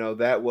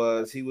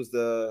know, he was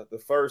the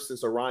first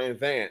since Orion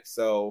Vance.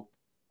 So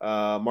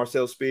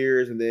Marcel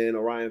Spears and then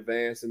Orion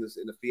Vance in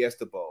the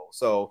Fiesta Bowl.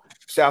 So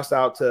shouts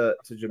out to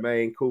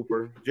Jeremiah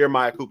Cooper.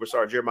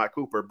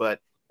 But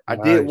I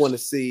did want to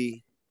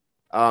see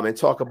and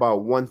talk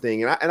about one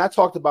thing. And I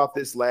talked about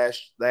this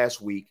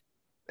last week.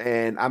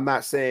 And I'm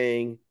not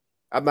going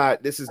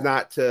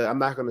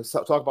to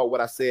talk about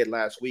what I said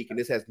last week. And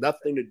this has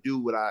nothing to do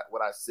with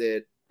what I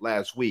said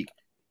last week.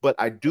 But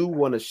I do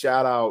want to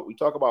shout out. We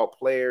talk about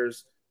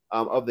players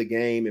of the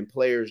game and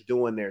players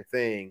doing their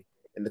thing.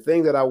 And the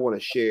thing that I want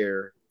to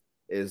share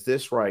is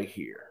this right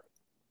here.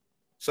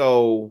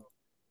 So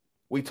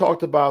we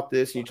talked about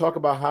this. And you talk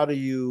about how do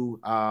you,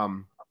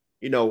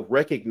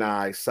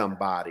 recognize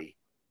somebody.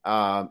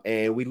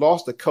 And we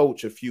lost a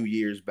coach a few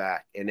years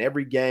back. And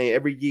every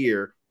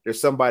year, there's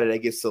somebody that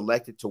gets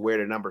selected to wear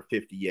the number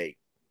 58.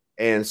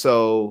 And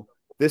so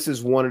this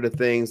is one of the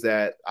things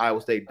that Iowa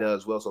State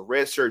does well. So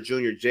redshirt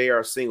junior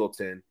J.R.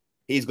 Singleton,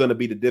 he's going to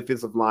be the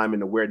defensive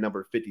lineman to wear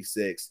number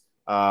 56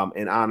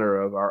 in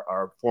honor of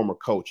our former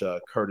coach,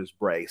 Curtis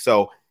Bray.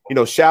 So, you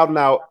know, shouting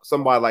out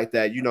somebody like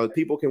that, you know,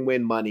 people can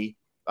win money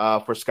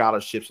for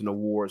scholarships and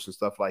awards and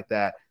stuff like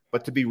that.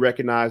 But to be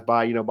recognized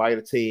by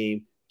the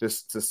team,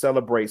 just to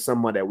celebrate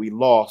someone that we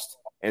lost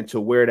and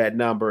to wear that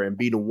number and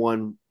be the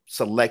one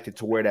selected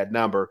to wear that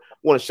number, I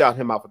want to shout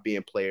him out for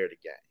being player of the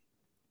game.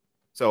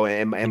 So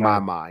in my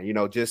mind, you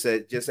know, just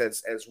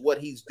as what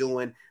he's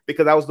doing,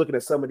 because I was looking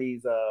at some of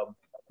these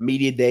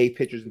media day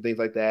pictures and things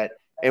like that,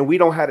 and we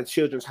don't have a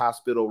children's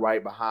hospital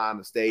right behind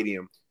the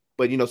stadium,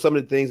 but you know, some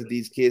of the things that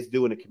these kids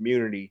do in the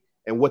community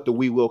and what the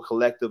We Will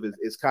Collective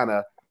is kind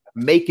of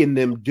making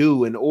them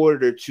do in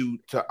order to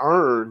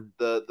earn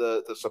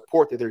the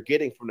support that they're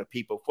getting from the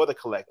people for the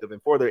collective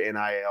and for their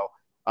NIL.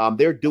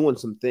 They're doing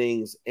some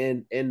things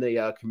in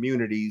the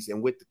communities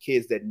and with the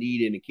kids that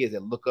need it and the kids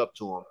that look up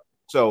to them.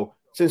 So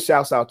since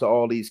shouts out to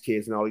all these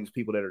kids and all these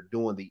people that are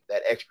doing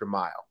that extra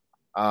mile.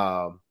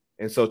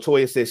 And so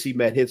Toya says she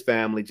met his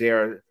family,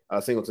 J.R.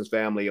 Singleton's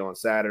family, on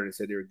Saturday and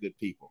said they're good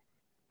people.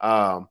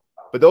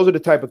 But those are the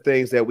type of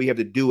things that we have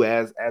to do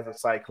as a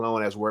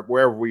Cyclone, as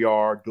wherever we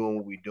are doing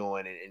what we're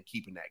doing and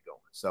keeping that going.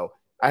 So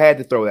I had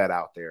to throw that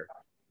out there.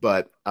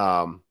 But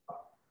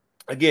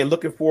again,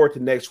 looking forward to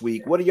next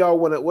week. What do y'all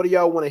want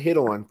to hit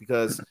on?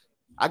 Because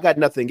I got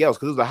nothing else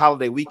because it was a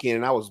holiday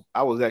weekend and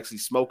I was actually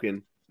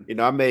smoking. You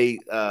know, I made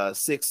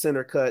 6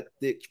 center cut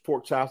thick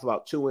pork chops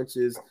about 2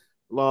 inches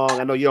long.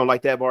 I know you don't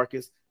like that,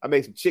 Marcus. I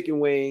made some chicken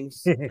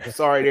wings.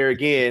 Sorry there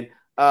again.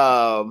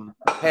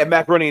 Had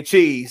macaroni and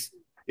cheese.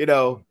 You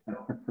know,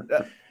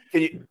 do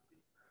you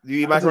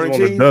eat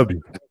macaroni and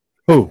cheese?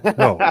 Who?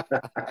 No.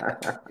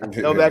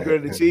 No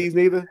macaroni and cheese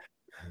neither?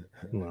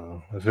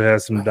 No. If it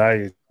has some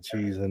diet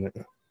cheese in it.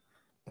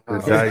 The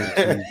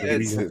diet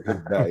cheese.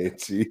 Diet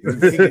cheese.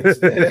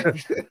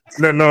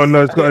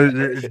 No. It's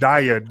called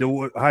diet.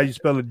 How you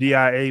spell it?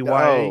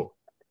 DIAYA?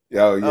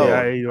 Oh,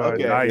 yeah.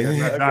 Okay.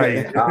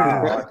 Diet,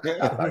 not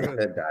diet. I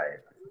said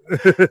diet.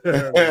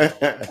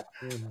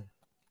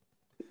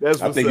 That's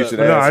I think you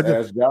should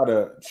ask y'all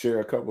to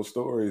share a couple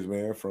stories,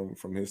 man,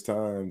 from his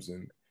times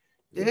and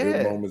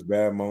good moments,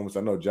 bad moments.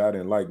 I know Ja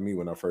didn't like me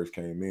when I first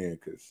came in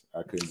because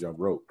I couldn't jump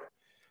rope.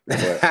 But...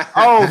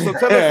 so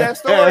tell us that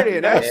story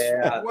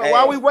then. Why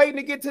are we waiting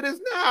to get to this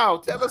now?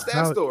 Tell us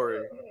that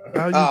story.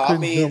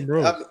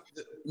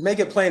 Make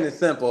it plain and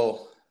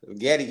simple.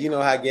 Getty, you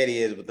know how Getty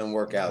is with them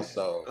workouts.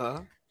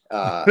 So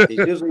it's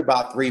usually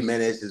about 3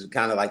 minutes is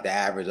kind of like the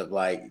average of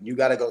like, you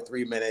got to go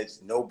 3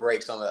 minutes, no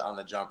breaks on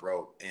the jump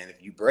rope. And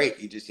if you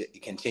break, you just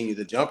continue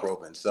the jump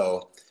roping.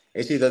 So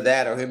it's either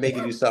that or he'll make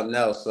you do something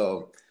else.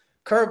 So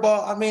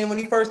curveball, I mean, when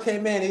he first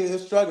came in, he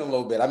was struggling a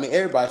little bit. I mean,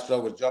 everybody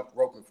struggled with jump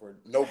roping for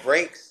no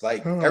breaks.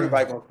 Like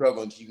everybody gonna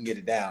struggle until you can get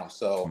it down.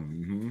 So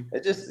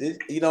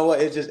you know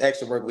what? It's just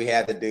extra work we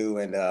had to do,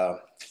 and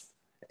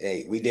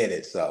hey, we did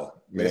it. So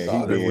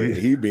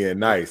he being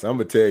nice. I'm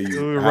gonna tell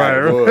you how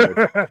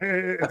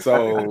it was.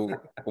 So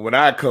when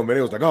I come in,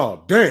 it was like,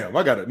 oh damn,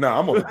 I got it.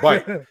 I'm on the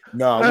bike.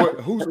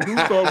 Who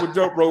started with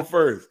jump rope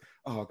first?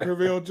 Oh,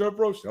 Curvey on jump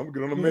rope. I'm gonna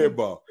get on the med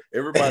ball.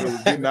 Everybody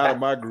was getting out of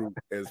my group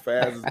as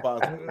fast as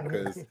possible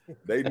because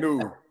they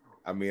knew.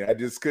 I mean, I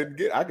just couldn't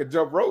get. I could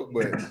jump rope,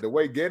 but the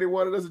way Getty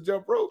wanted us to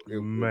jump rope, it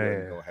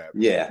wasn't gonna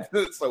happen. Yeah.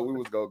 So we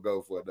was gonna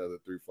go for another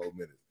 3-4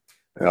 minutes.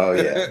 Oh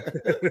yeah.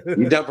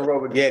 You jump a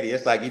rope with Getty,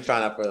 it's like you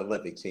trying out for the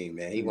Olympic team,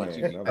 man. He wants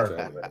you to be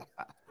perfect.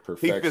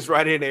 He fits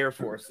right in the Air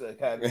Force. So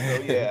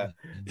yeah.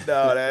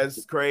 No,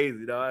 that's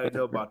crazy. No, I didn't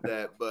know about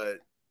that, but.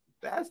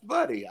 That's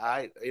buddy.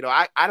 I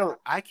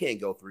can't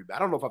go 3 minutes. I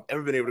don't know if I've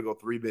ever been able to go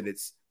 3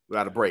 minutes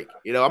without a break.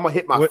 I'm gonna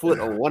hit my foot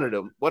on one of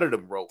them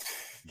ropes.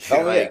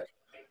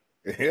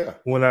 Yeah.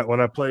 When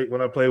I played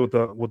with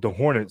the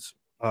Hornets,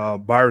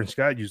 Byron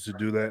Scott used to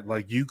do that.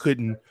 Like you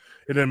couldn't.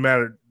 It didn't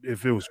matter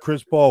if it was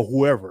Chris Paul,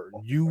 whoever.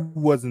 You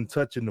wasn't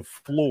touching the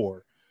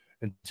floor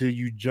until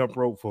you jump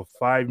rope for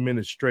 5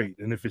 minutes straight.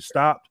 And if it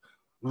stopped,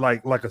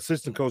 like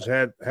assistant coach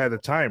had a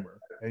timer,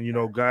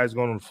 and guys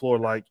going on the floor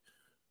like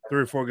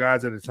 3 or 4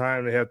 guys at a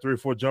time. They had 3 or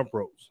 4 jump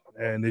ropes,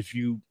 and if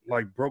you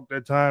broke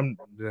that time,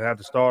 they had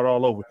to start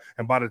all over.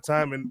 And by the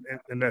time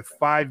in that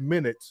 5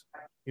 minutes,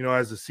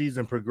 as the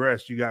season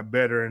progressed, you got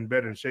better and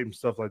better in shape and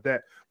stuff like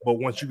that. But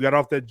once you got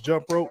off that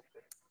jump rope,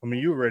 I mean,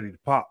 you were ready to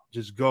pop,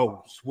 just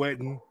go,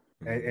 sweating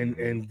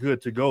and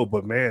good to go.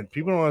 But man,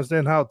 people don't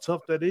understand how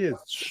tough that is.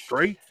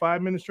 Straight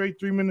 5 minutes straight,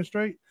 3 minutes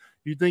straight.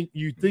 You think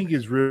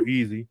it's real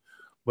easy,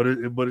 but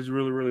it's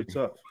really, really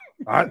tough.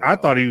 I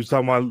thought he was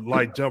talking about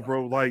like jump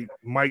rope, like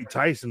Mike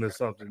Tyson or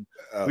something.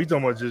 We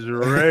talking about just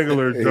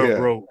regular jump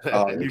rope.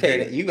 Oh,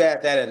 you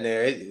add that in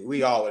there,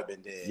 we all would have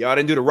been dead. Y'all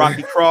didn't do the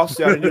Rocky Cross.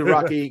 Y'all didn't do the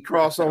Rocky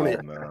Cross on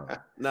it.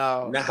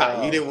 No.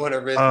 You didn't want to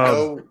risk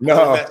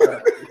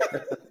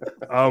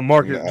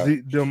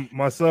Marcus,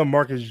 my son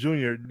Marcus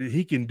Jr.,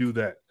 he can do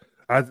that.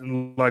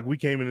 We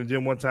came in the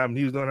gym one time and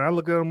he was doing it. I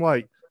look at him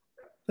like,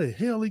 the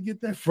hell he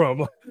get that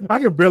from? I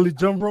can barely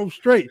jump rope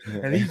straight,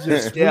 and he's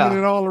just swinging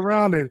it all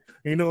around it,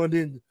 and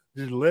then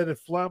just let it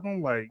flop.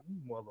 I'm like,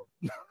 mother,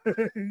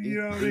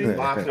 you know what I mean?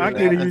 I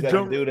can't even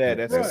jump. Do that.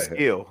 That's a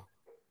skill.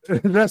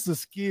 That's a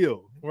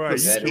skill, right?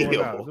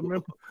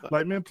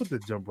 Man, put the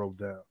jump rope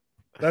down.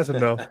 That's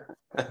enough.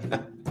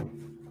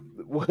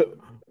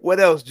 What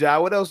else, Jai?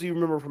 What else do you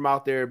remember from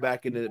out there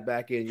back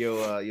in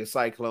your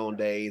Cyclone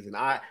days and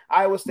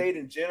Iowa State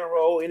in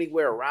general,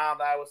 anywhere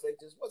around Iowa State?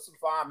 Just what's some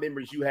fond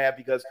memories you have?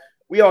 Because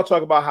we all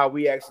talk about how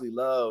we actually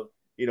love,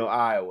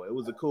 Iowa. It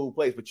was a cool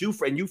place, but you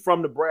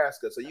from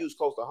Nebraska, so you was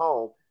close to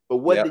home. But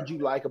what did you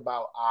like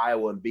about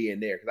Iowa and being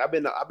there? Because I've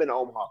been to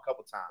Omaha a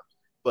couple times,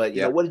 but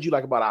what did you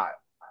like about Iowa?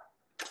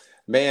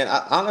 Man,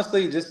 I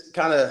honestly just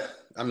kind of.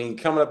 I mean,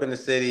 coming up in the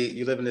city,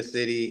 you live in the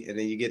city, and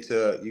then you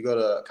go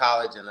to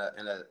college in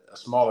a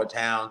smaller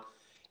town.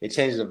 It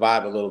changes the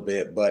vibe a little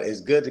bit, but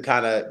it's good to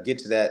kind of get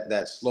to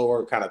that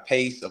slower kind of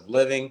pace of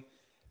living.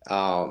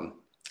 The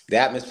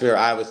atmosphere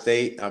of Iowa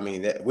State, I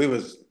mean,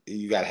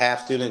 you got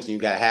half students and you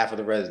got half of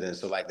the residents,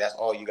 so that's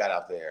all you got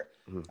out there.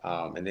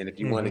 And then if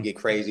you want to get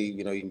crazy,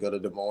 you can go to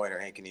Des Moines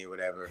or Ankeny or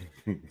whatever,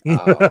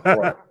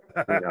 or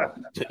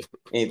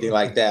anything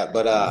like that.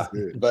 But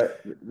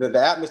the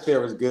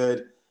atmosphere was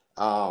good.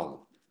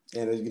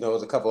 And it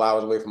was a couple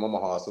hours away from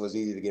Omaha, so it was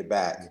easy to get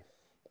back.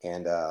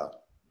 And I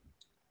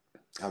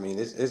mean,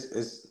 it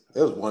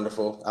was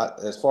wonderful.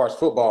 As far as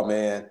football,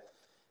 man,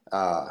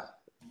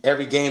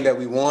 every game that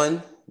we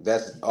won,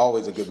 that's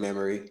always a good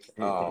memory.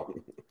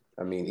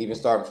 I mean, even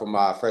starting from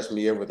my freshman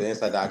year with the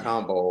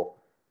Inside.com Bowl,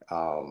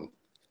 and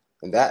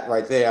that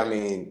right there, I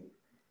mean,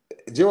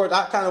 George,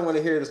 I kind of want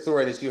to hear the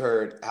story that you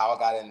heard, how I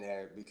got in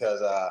there,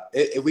 because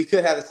if we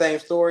could have the same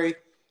story,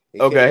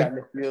 okay,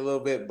 a little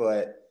bit,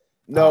 but.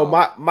 No,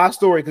 my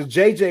story, because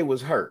JJ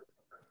was hurt.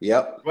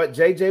 Yep. But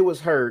JJ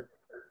was hurt,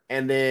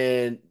 and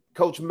then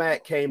Coach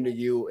Mack came to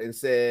you and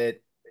said,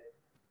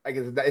 "I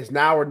guess it's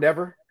now or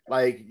never.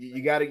 Like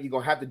you're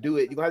gonna have to do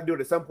it. You're gonna have to do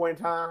it at some point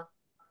in time."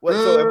 What?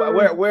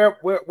 So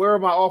where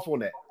am I off on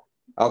that?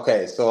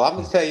 Okay, so I'm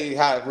gonna tell you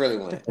how it really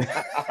went.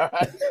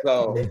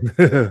 so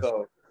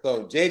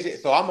JJ,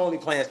 so I'm only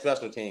playing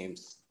special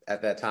teams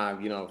at that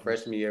time,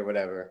 freshman year,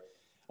 whatever.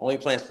 Only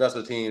playing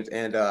special teams,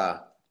 and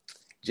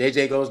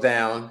JJ goes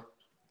down,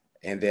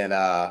 and then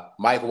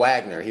Mike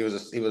Wagner, he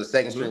was a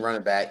second string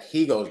running back,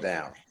 he goes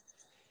down,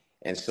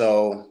 and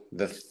so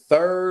the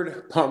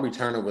third punt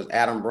returner was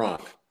Adam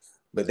Brunk,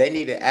 but they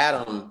needed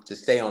Adam to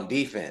stay on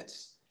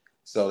defense,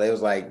 so they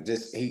was like,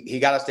 just he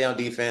got to stay on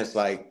defense,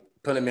 like.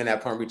 Put him in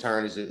that punt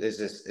return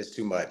is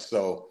too much.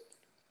 So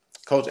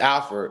Coach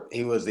Alford,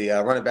 he was the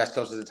running backs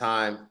coach at the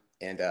time,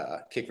 and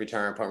kick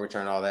return, punt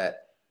return, all that.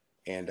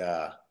 And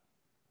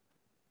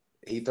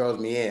he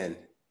throws me in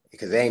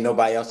because there ain't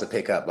nobody else to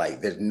pick up.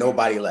 Like there's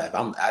nobody left.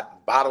 I'm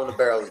at bottom of the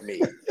barrel is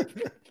me.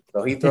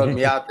 So he throws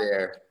me out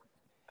there,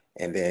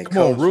 and then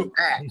Coach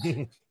Mack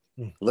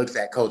looks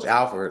at Coach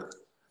Alford.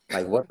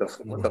 Like what the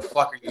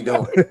fuck are you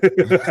doing?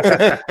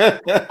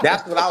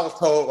 That's what I was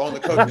told on the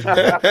coaching.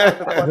 What the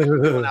fuck are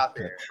you doing out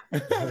there?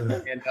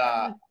 And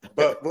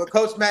but what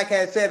Coach Mack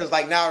had said is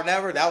like now or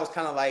never. That was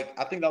kind of like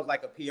I think that was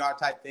like a PR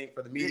type thing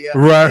for the media,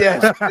 right?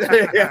 Yes.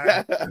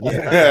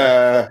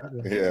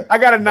 Yeah. I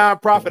got a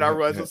nonprofit I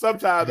run, so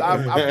sometimes I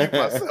mute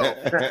myself.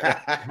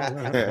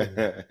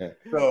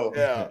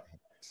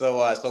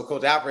 So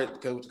Coach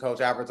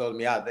Alfred told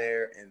me out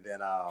there, and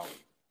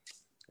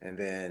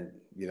then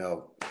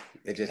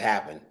it just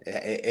happened.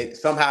 It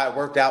somehow it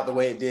worked out the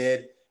way it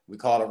did. We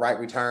called a right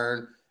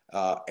return.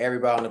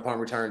 Everybody on the punt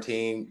return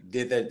team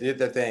did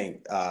their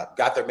thing.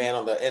 Got their man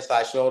on the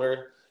inside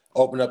shoulder,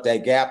 opened up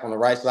that gap on the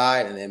right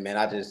side, and then man,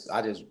 I was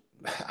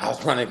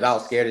running. I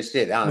was scared as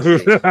shit, honestly.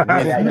 It was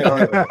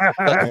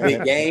such a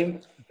big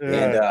game,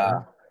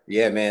 and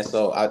man.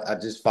 So I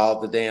just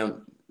followed the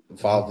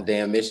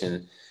damn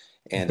mission.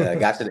 And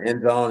got to the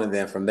end zone, and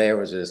then from there it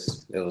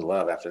was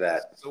love after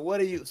that. So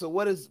what is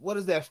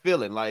that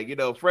feeling like?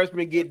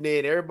 Freshmen getting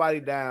in, everybody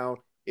down,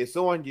 it's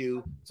on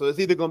you. So it's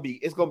either gonna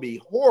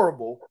be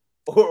horrible,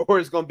 or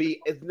it's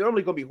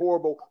normally gonna be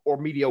horrible or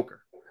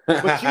mediocre.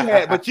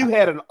 But you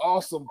had an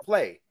awesome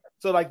play.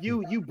 So like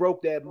you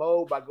broke that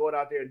mold by going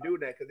out there and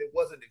doing that because it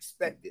wasn't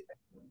expected.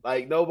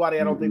 Like nobody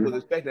I don't think was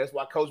expecting. That's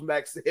why Coach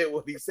Mack said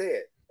what he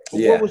said.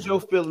 But what was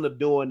your feeling of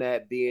doing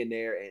that, being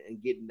there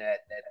and getting that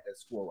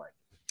score right?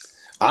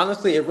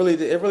 Honestly, it really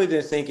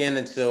didn't sink in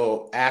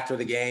until after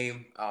the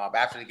game,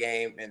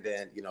 and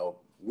then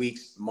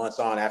weeks, months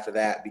on after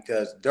that,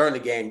 because during the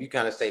game you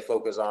kind of stay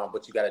focused on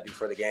what you got to do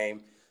for the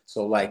game.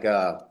 So like, we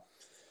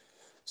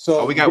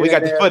got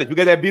the footage. We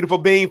got that beautiful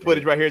beam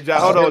footage right here, John.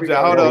 Hold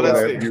on,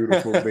 let's see.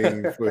 Beautiful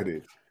beam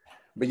footage.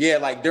 But yeah,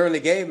 like during the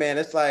game, man,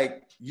 it's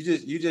like you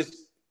just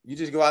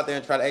go out there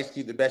and try to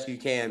execute the best you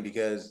can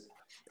because.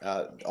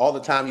 All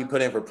the time you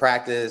put in for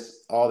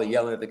practice, all the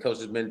yelling that the coach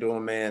has been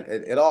doing, man,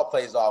 it all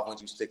plays off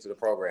once you stick to the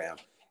program.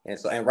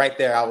 And right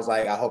there, I was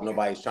like, I hope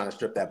nobody's trying to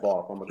strip that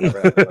ball from a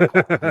cover.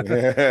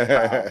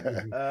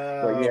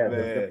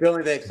 The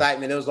feeling, the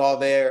excitement, it was all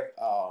there.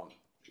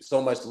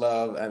 So much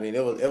love. I mean,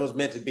 it was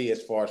meant to be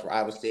as far as for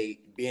Iowa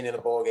State being in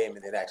a bowl game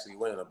and then actually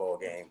winning a bowl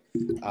game.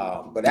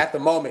 But at the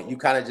moment, you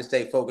kind of just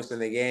stay focused in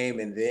the game,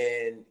 and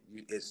then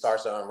it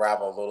starts to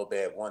unravel a little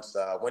bit once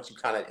you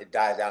kind of it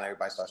dies down.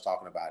 Everybody starts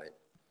talking about it.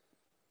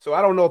 So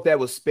I don't know if that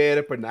was sped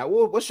up or not.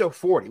 What's your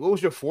 40? What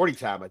was your 40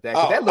 time at that?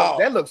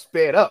 That looked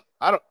sped up.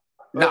 I don't.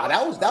 No,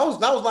 that was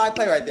live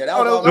play right there. That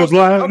was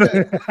live.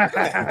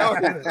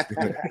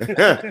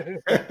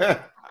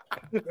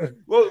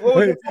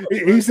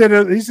 Okay. He said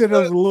it was a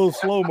little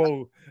slow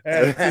mo. No,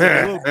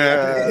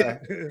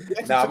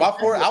 my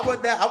 40. I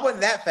wasn't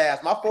that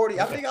fast. My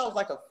 40. I think I was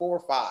like a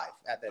 4.5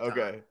 at that time.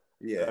 Okay.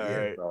 Yeah.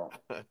 Right. So.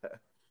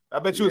 I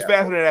bet you was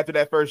faster than that after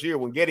that first year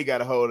when Getty got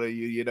a hold of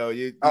you.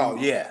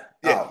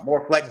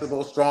 More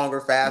flexible,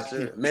 stronger,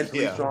 faster,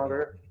 mentally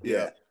stronger.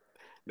 Yeah.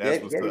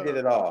 Getty did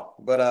it all.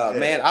 But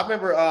man, I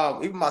remember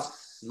even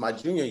my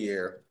junior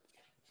year,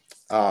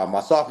 my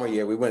sophomore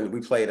year, we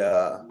played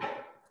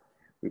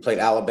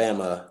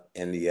Alabama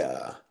in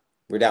the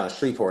we're down in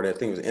Shreveport. I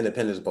think it was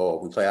Independence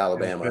Bowl. We played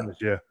Alabama.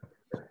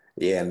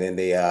 Yeah, and then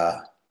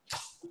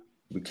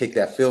we kicked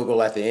that field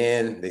goal at the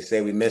end. They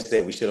say we missed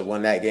it. We should have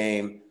won that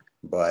game,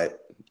 but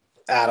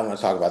I don't want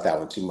to talk about that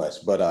one too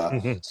much. But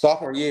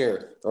sophomore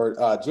year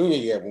or junior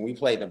year, when we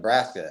played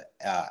Nebraska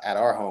at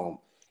our home,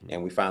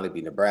 and we finally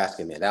beat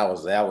Nebraska, man, that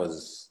was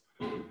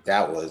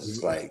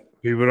like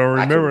people don't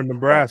remember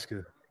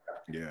Nebraska.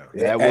 Yeah,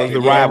 that was the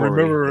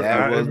rivalry.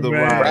 That was the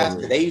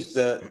Nebraska. They used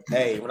to.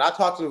 Hey, when I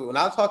talked to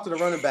the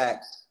running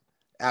backs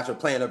after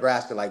playing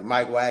Nebraska, like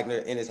Mike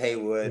Wagner, Ennis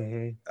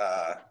Haywood,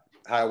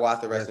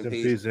 Hiawatha, rest in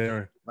peace.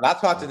 When I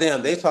talked to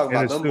them, they talk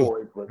about them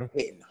boys was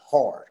hitting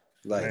hard.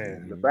 Like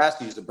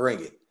Nebraska used to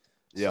bring it.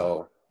 Yeah.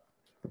 So,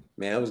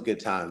 man, it was a good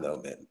time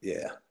though, man.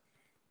 Yeah.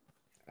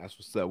 That's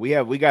what's up.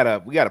 We got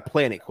a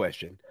Planet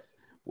question.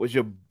 What's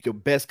your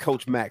best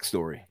Coach Mack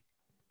story?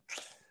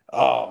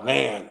 Oh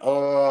man.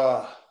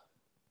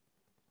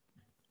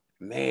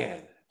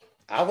 Man.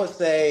 I would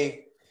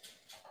say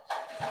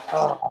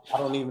I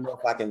don't even know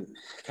if I can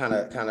kind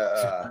of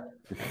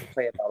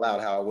play it out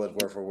loud how it was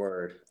word for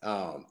word.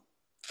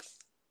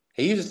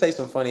 He used to say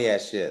some funny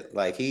ass shit.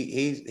 Like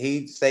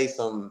he'd say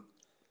some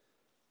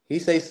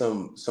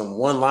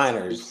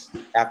one-liners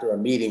after a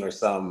meeting or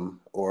something,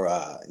 or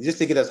just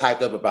to get us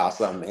hyped up about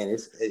something. And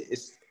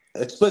it's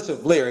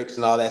explicit lyrics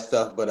and all that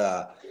stuff,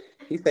 but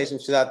he say some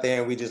shit out there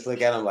and we just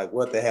look at him like,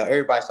 what the hell?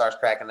 Everybody starts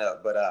cracking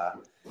up. But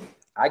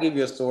I give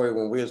you a story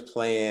when we was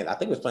playing, I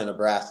think we was playing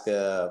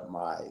Nebraska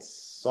my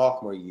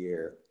sophomore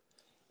year.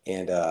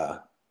 And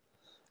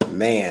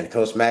man,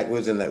 Coach Mack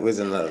was in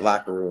the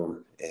locker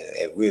room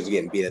and we was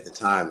getting beat at the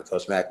time.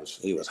 Coach Mack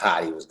was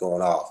hot, he was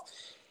going off.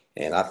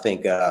 And I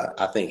think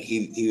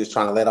he was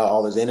trying to let out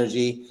all his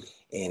energy,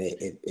 and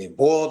it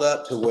boiled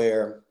up to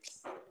where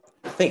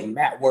I think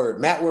Matt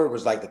Word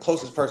was like the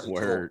closest person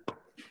to him.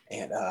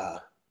 And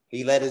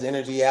he let his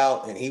energy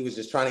out, and he was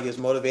just trying to get us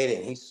motivated,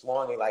 and he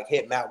swung and like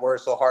hit Matt Word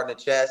so hard in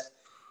the chest.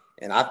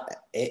 And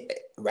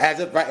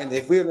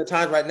if we were in the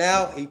times right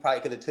now, he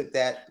probably could have took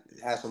that,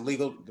 had some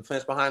legal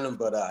defense behind him,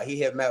 but he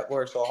hit Matt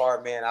Word so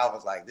hard, man. I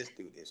was like, this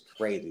dude is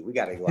crazy. We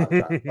got to go out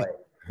and try to play.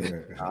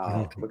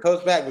 But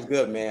Coach Mack was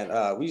good, man.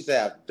 We used to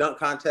have dunk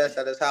contests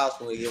at his house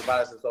when he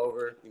invited us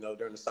over,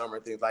 during the summer,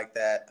 things like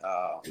that.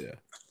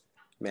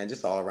 Man,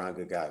 just all around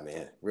good guy,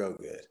 man. Real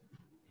good.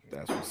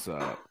 That's what's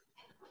up.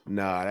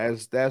 Nah,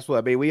 that's what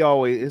I mean.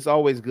 It's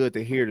always good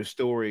to hear the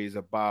stories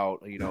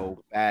about,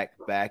 back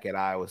at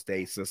Iowa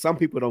State. So some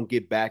people don't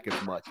get back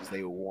as much as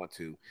they would want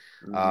to.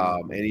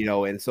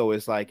 And so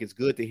it's like it's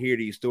good to hear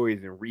these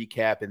stories and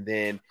recap. And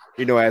then,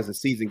 as the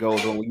season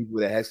goes on, we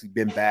would have actually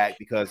been back,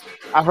 because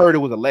I heard it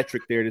was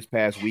electric there this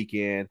past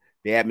weekend.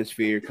 The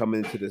atmosphere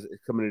coming into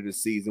the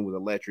season was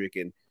electric,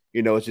 and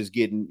it's just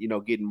getting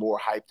more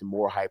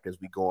hyped as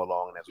we go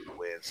along and as we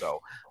win.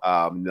 So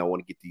I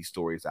want to get these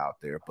stories out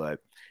there. But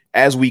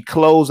as we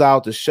close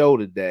out the show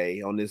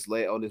today on this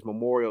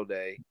Memorial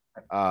Day,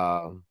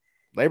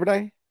 Labor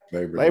Day.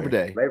 That's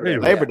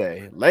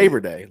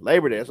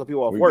what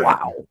people off work.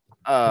 Wow.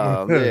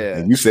 Yeah.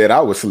 And you said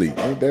I was asleep.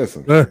 Ain't that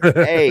some?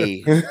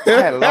 Hey,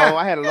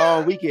 I had a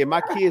long weekend.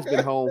 My kids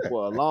been home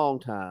for a long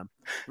time.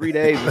 3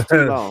 days is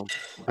too long.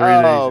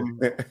 3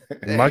 days.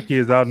 My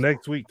kids out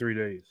next week. 3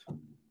 days.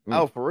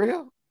 Oh, for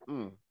real?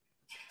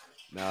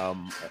 No,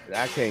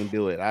 I can't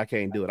do it.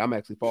 I'm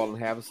actually falling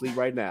half asleep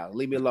right now.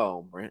 Leave me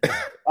alone, Brent.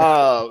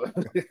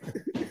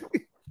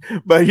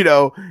 But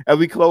as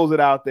we close it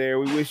out there,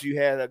 we wish you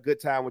had a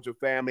good time with your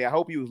family. I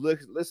hope you was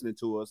listening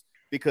to us,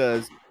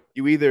 because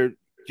you either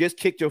just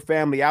kicked your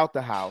family out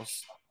the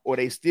house, or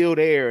they still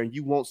there and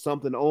you want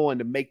something on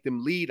to make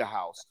them leave the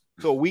house.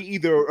 So we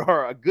either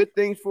are a good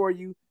thing for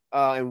you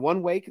in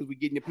one way, because we're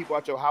getting the people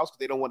out your house because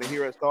they don't want to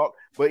hear us talk.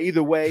 But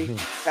either way,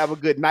 have a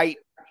good night.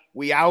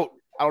 We out.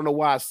 I don't know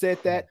why I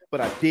said that,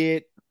 but I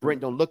did.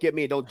 Brent, don't look at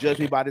me and don't judge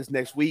me by this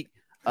next week.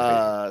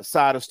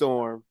 Side of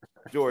Storm,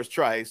 George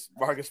Trice,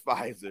 Marcus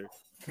Pfizer,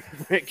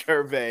 Brent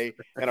Curvey,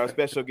 and our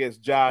special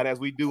guest, John. As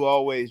we do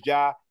always,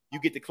 John, you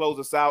get to close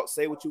us out.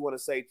 Say what you want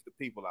to say to the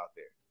people out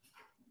there.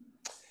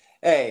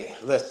 Hey,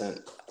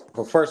 listen.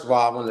 Well, first of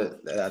all, I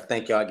want to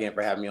thank y'all again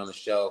for having me on the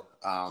show.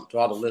 To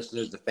all the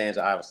listeners, the fans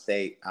of Iowa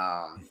State,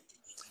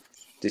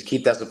 just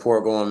keep that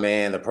support going,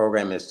 man. The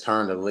program is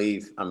turned to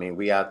leaf. I mean,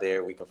 we out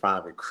there, we can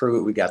finally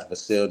recruit. We got the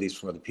facilities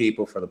for the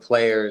people, for the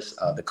players.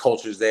 The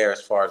culture's there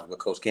as far as what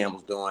Coach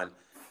Campbell's doing.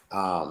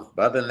 But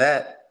other than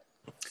that,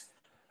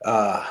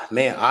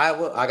 man,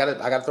 Iowa, I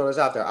gotta throw this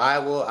out there.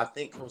 Iowa, I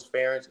think Coach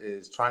Ferentz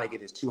is trying to get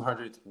his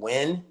 200th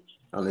win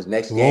on his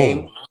next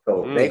game.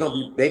 So they're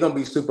gonna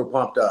be super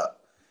pumped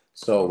up.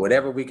 So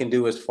whatever we can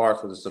do as far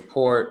as for the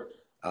support,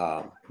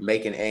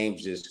 making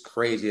Ames just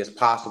crazy as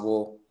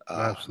possible.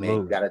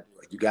 Man,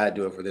 you gotta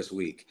do it for this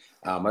week.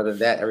 Other than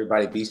that,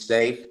 everybody be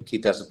safe.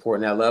 Keep that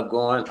support and that love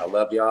going. I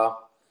love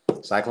y'all.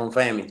 Cyclone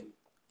family.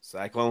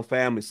 Cyclones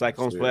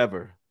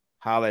forever.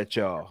 Holla at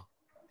y'all.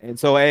 And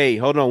so, hey,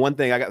 hold on. One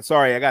thing I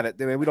got it.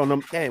 Man, we don't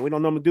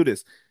normally do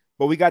this,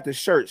 but we got the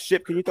shirts.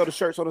 Ship, can you throw the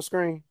shirts on the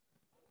screen?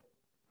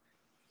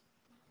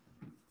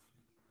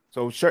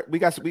 So we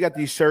got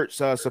these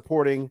shirts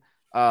supporting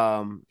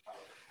an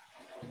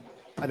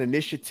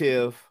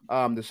initiative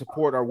to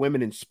support our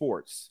women in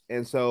sports.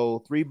 And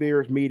so Three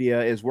Beers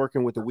Media is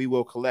working with the We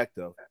Will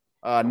Collective,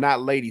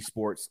 not Lady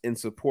Sports, in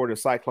support of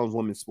Cyclones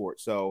Women's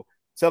Sports. So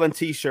selling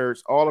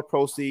T-shirts, all the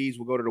proceeds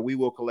will go to the We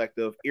Will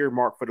Collective,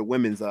 earmarked for the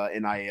women's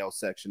NIL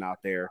section out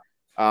there.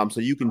 So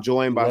you can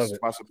join by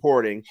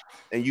supporting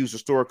and use the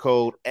store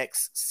code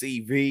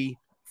XCV42.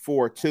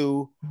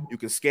 You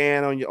can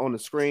scan on the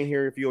screen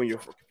here if you're on your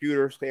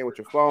computer, scan with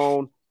your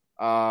phone.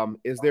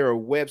 Is there a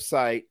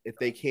website if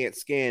they can't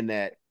scan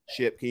that?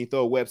 Chip, can you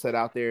throw a website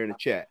out there in the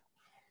chat?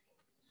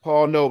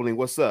 Paul Nobling,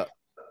 what's up?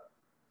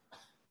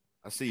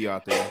 I see you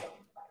out there.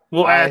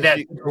 We'll add that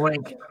to the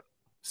link.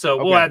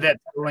 So we'll add that to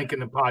the link in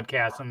the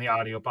podcast, on the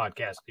audio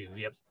podcast too.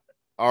 Yep.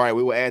 All right,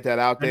 we will add that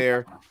out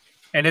there.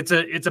 And it's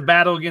a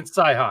battle against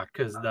Cyhawk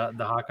because the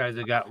Hawkeyes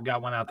have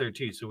got one out there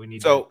too. So we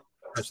need to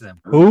touch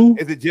them. Who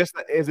is it?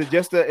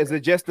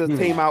 Just a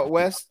team out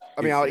west?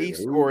 I mean out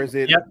east, or is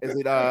it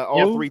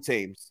all three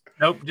teams?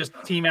 Nope, just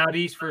team out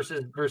east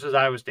versus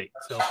Iowa State.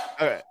 So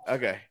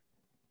okay.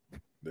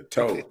 The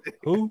toe.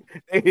 Who?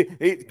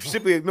 he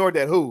simply ignored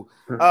that. Who?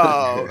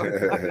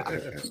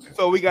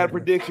 So we got a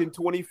prediction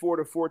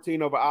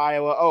 24-14 over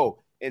Iowa. Oh,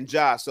 and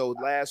Josh. So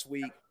last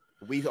week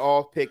we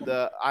all picked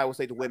Iowa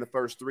State to win the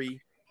first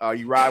three. Are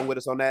you riding with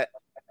us on that?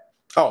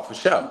 Oh, for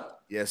sure.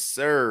 Yes,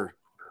 sir.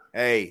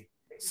 Hey,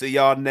 see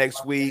y'all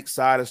next week.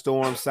 Side of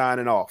Storm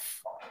signing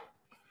off.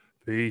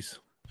 Peace.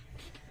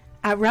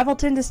 At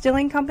Revelton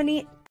Distilling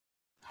Company.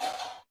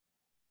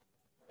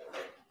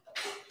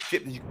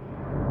 Chip, did you